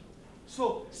college.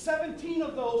 So 17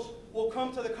 of those will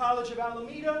come to the College of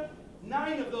Alameda.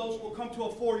 9 of those will come to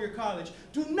a four-year college.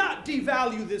 Do not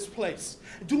devalue this place.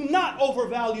 Do not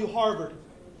overvalue Harvard.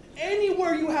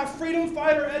 Anywhere you have freedom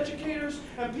fighter educators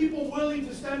and people willing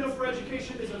to stand up for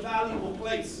education is a valuable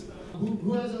place.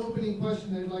 Who has an opening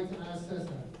question they'd like to ask Cesar?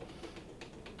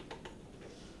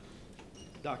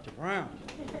 Dr. Brown.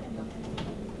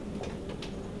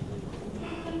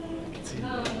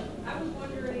 I was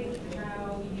wondering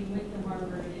how you went to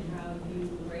Harvard and how you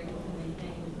were able to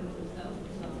maintain a sense of self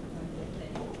or something like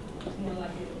that. It's more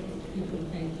like an institution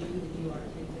changed you than you are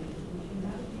changing the institution.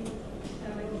 How did you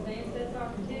kind of like the same sets off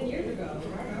from 10 years ago?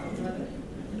 Right on,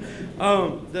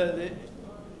 brother.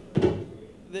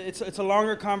 It's a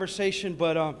longer conversation,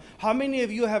 but how many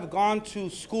of you have gone to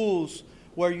schools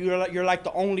where you're like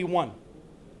the only one?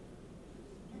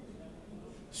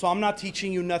 So I'm not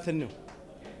teaching you nothing new.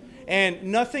 And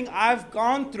nothing I've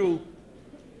gone through,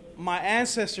 my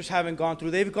ancestors haven't gone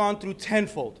through. They've gone through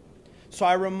tenfold. So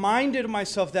I reminded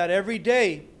myself that every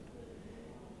day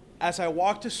as I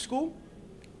walked to school,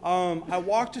 I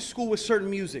walked to school with certain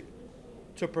music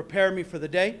to prepare me for the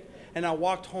day, and I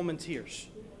walked home in tears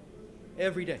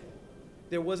every day.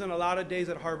 There wasn't a lot of days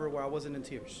at Harvard where I wasn't in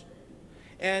tears.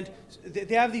 And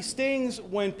they have these things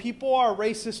when people are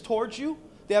racist towards you,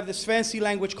 they have this fancy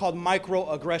language called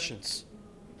microaggressions.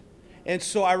 And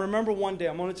so I remember one day,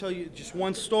 I'm going to tell you just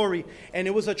one story, and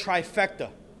it was a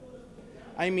trifecta.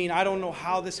 I mean, I don't know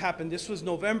how this happened. This was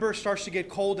November, starts to get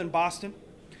cold in Boston,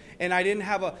 and I didn't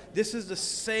have this is the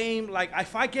same, like,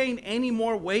 if I gain any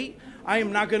more weight, I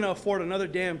am not going to afford another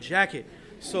damn jacket.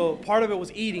 So part of it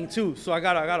was eating too, so I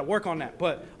gotta work on that.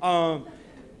 But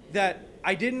that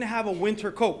I didn't have a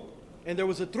winter coat. And there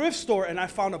was a thrift store, and I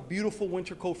found a beautiful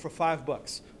winter coat for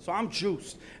 $5. So I'm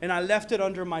juiced, and I left it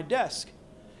under my desk.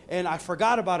 And I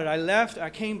forgot about it. I left,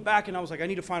 I came back, and I was like, I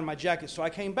need to find my jacket. So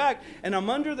I came back, and I'm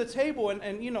under the table,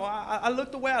 and you know, I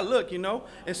look the way I look, you know?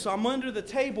 And so I'm under the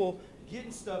table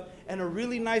getting stuff, and a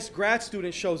really nice grad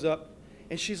student shows up,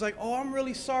 and she's like, oh, I'm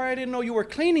really sorry, I didn't know you were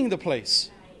cleaning the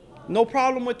place. No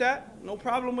problem with that, no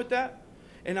problem with that.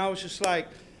 And I was just like,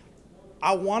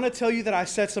 I want to tell you that I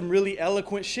said some really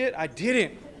eloquent shit. I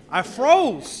didn't. I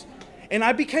froze, and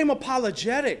I became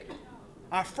apologetic.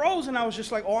 I froze, and I was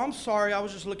just like, oh, I'm sorry. I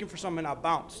was just looking for something, and I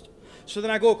bounced. So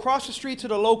then I go across the street to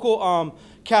the local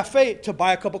cafe to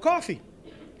buy a cup of coffee.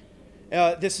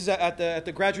 This is at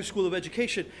the Graduate School of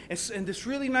Education. And this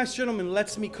really nice gentleman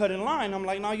lets me cut in line. I'm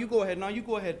like, no, you go ahead. No, you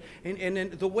go ahead. And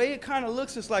then the way it kind of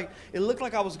looks is like, it looked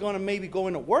like I was going to maybe go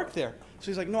into work there. So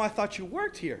he's like, no, I thought you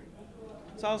worked here.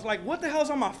 So I was like, what the hell's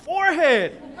on my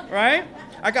forehead, right?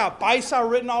 I got Baisa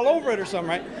written all over it or something,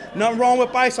 right? Nothing wrong with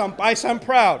Baisa. I'm Baisa, I'm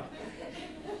proud.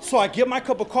 So I get my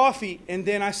cup of coffee, and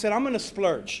then I said, I'm going to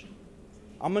splurge.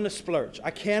 I'm going to splurge. I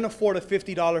can't afford a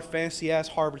 $50 fancy-ass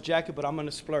Harvard jacket, but I'm going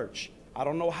to splurge. I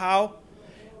don't know how.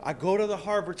 I go to the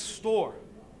Harvard store.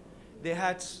 They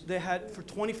had for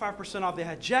 25% off, they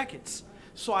had jackets.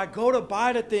 So I go to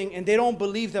buy the thing, and they don't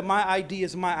believe that my ID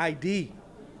is my ID.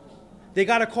 They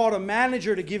got to call the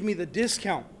manager to give me the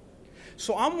discount.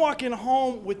 So I'm walking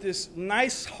home with this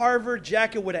nice Harvard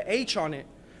jacket with an H on it,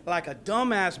 like a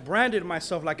dumbass branded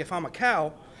myself like if I'm a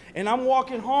cow. And I'm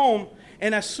walking home,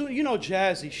 and as soon, you know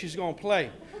Jazzy, she's gonna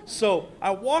play. So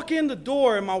I walk in the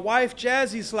door, and my wife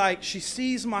Jazzy's like, she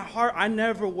sees my heart. I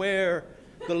never wear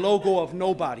the logo of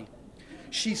nobody.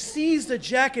 She sees the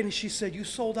jacket, and she said, "You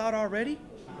sold out already?"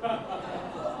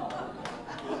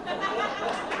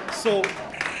 So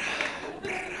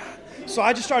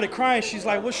I just started crying. She's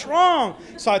like, "What's wrong?"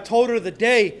 So I told her the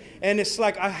day, and it's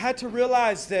like I had to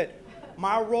realize that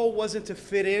my role wasn't to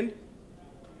fit in.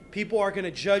 People are going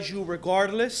to judge you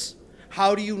regardless.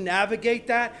 How do you navigate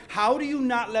that? How do you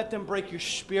not let them break your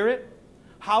spirit?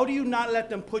 How do you not let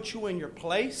them put you in your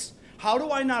place? How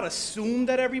do I not assume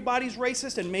that everybody's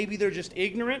racist and maybe they're just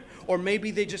ignorant, or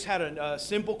maybe they just had a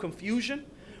simple confusion?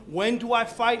 When do I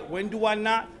fight? When do I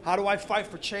not? How do I fight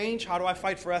for change? How do I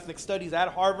fight for ethnic studies at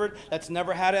Harvard that's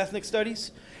never had ethnic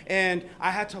studies? And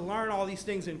I had to learn all these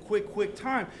things in quick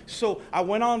time. So I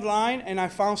went online and I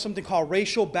found something called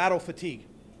racial battle fatigue.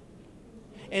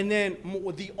 And then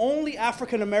the only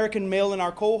African-American male in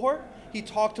our cohort, he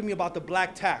talked to me about the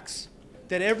black tax.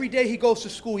 That every day he goes to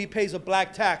school, he pays a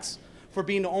black tax for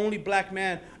being the only black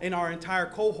man in our entire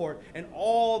cohort and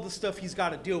all the stuff he's got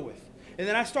to deal with. And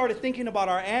then I started thinking about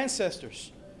our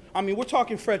ancestors. I mean, we're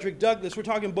talking Frederick Douglass, we're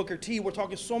talking Booker T, we're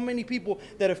talking so many people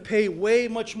that have paid way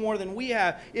much more than we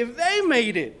have. If they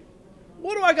made it,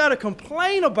 what do I got to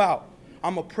complain about?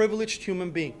 I'm a privileged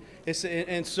human being.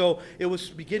 And so it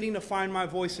was beginning to find my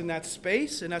voice in that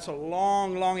space, and that's a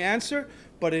long answer,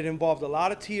 but it involved a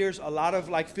lot of tears, a lot of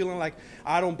like feeling like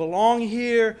I don't belong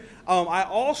here. I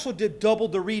also did double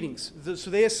the readings. So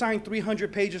they assigned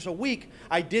 300 pages a week.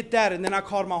 I did that, and then I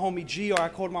called my homie G, or I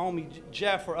called my homie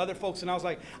Jeff, or other folks, and I was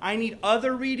like, I need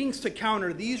other readings to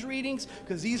counter these readings,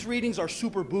 because these readings are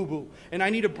super boo-boo, and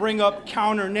I need to bring up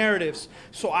counter narratives.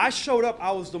 So I showed up,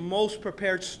 I was the most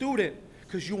prepared student,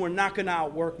 because you were not going to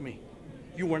outwork me.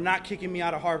 You were not kicking me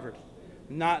out of Harvard.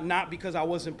 Not because I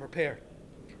wasn't prepared.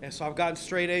 And so I've gotten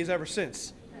straight A's ever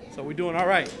since. So we're doing all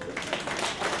right.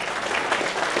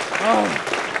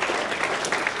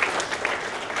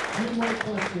 Any more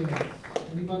questions?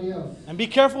 Anybody else? And be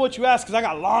careful what you ask, because I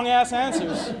got long-ass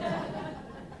answers.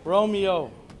 Romeo,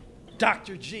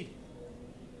 Dr. G.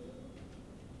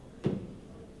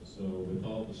 So with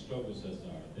all the struggles, Cesar,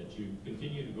 that you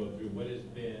continue to go through, what has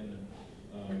been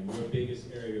your biggest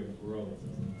area of growth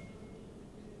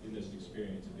in this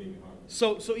experience of being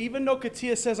Harvard? So even though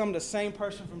Katia says I'm the same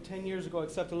person from 10 years ago,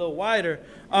 except a little wider,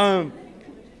 I'm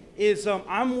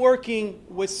working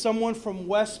with someone from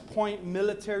West Point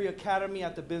Military Academy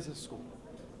at the business school.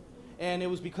 And it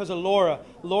was because of Laura.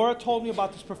 Laura told me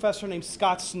about this professor named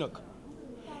Scott Snook.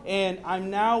 And I'm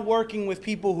now working with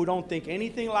people who don't think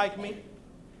anything like me,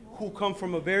 who come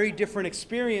from a very different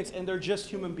experience, and they're just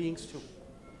human beings too.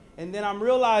 And then I'm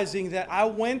realizing that I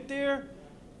went there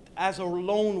as a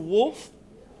lone wolf,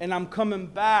 and I'm coming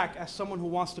back as someone who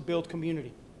wants to build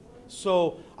community.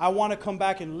 So I want to come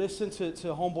back and listen to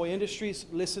Homeboy Industries,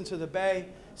 listen to the Bay,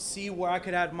 see where I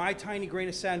could add my tiny grain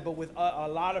of sand, but with a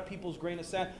lot of people's grain of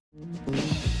sand.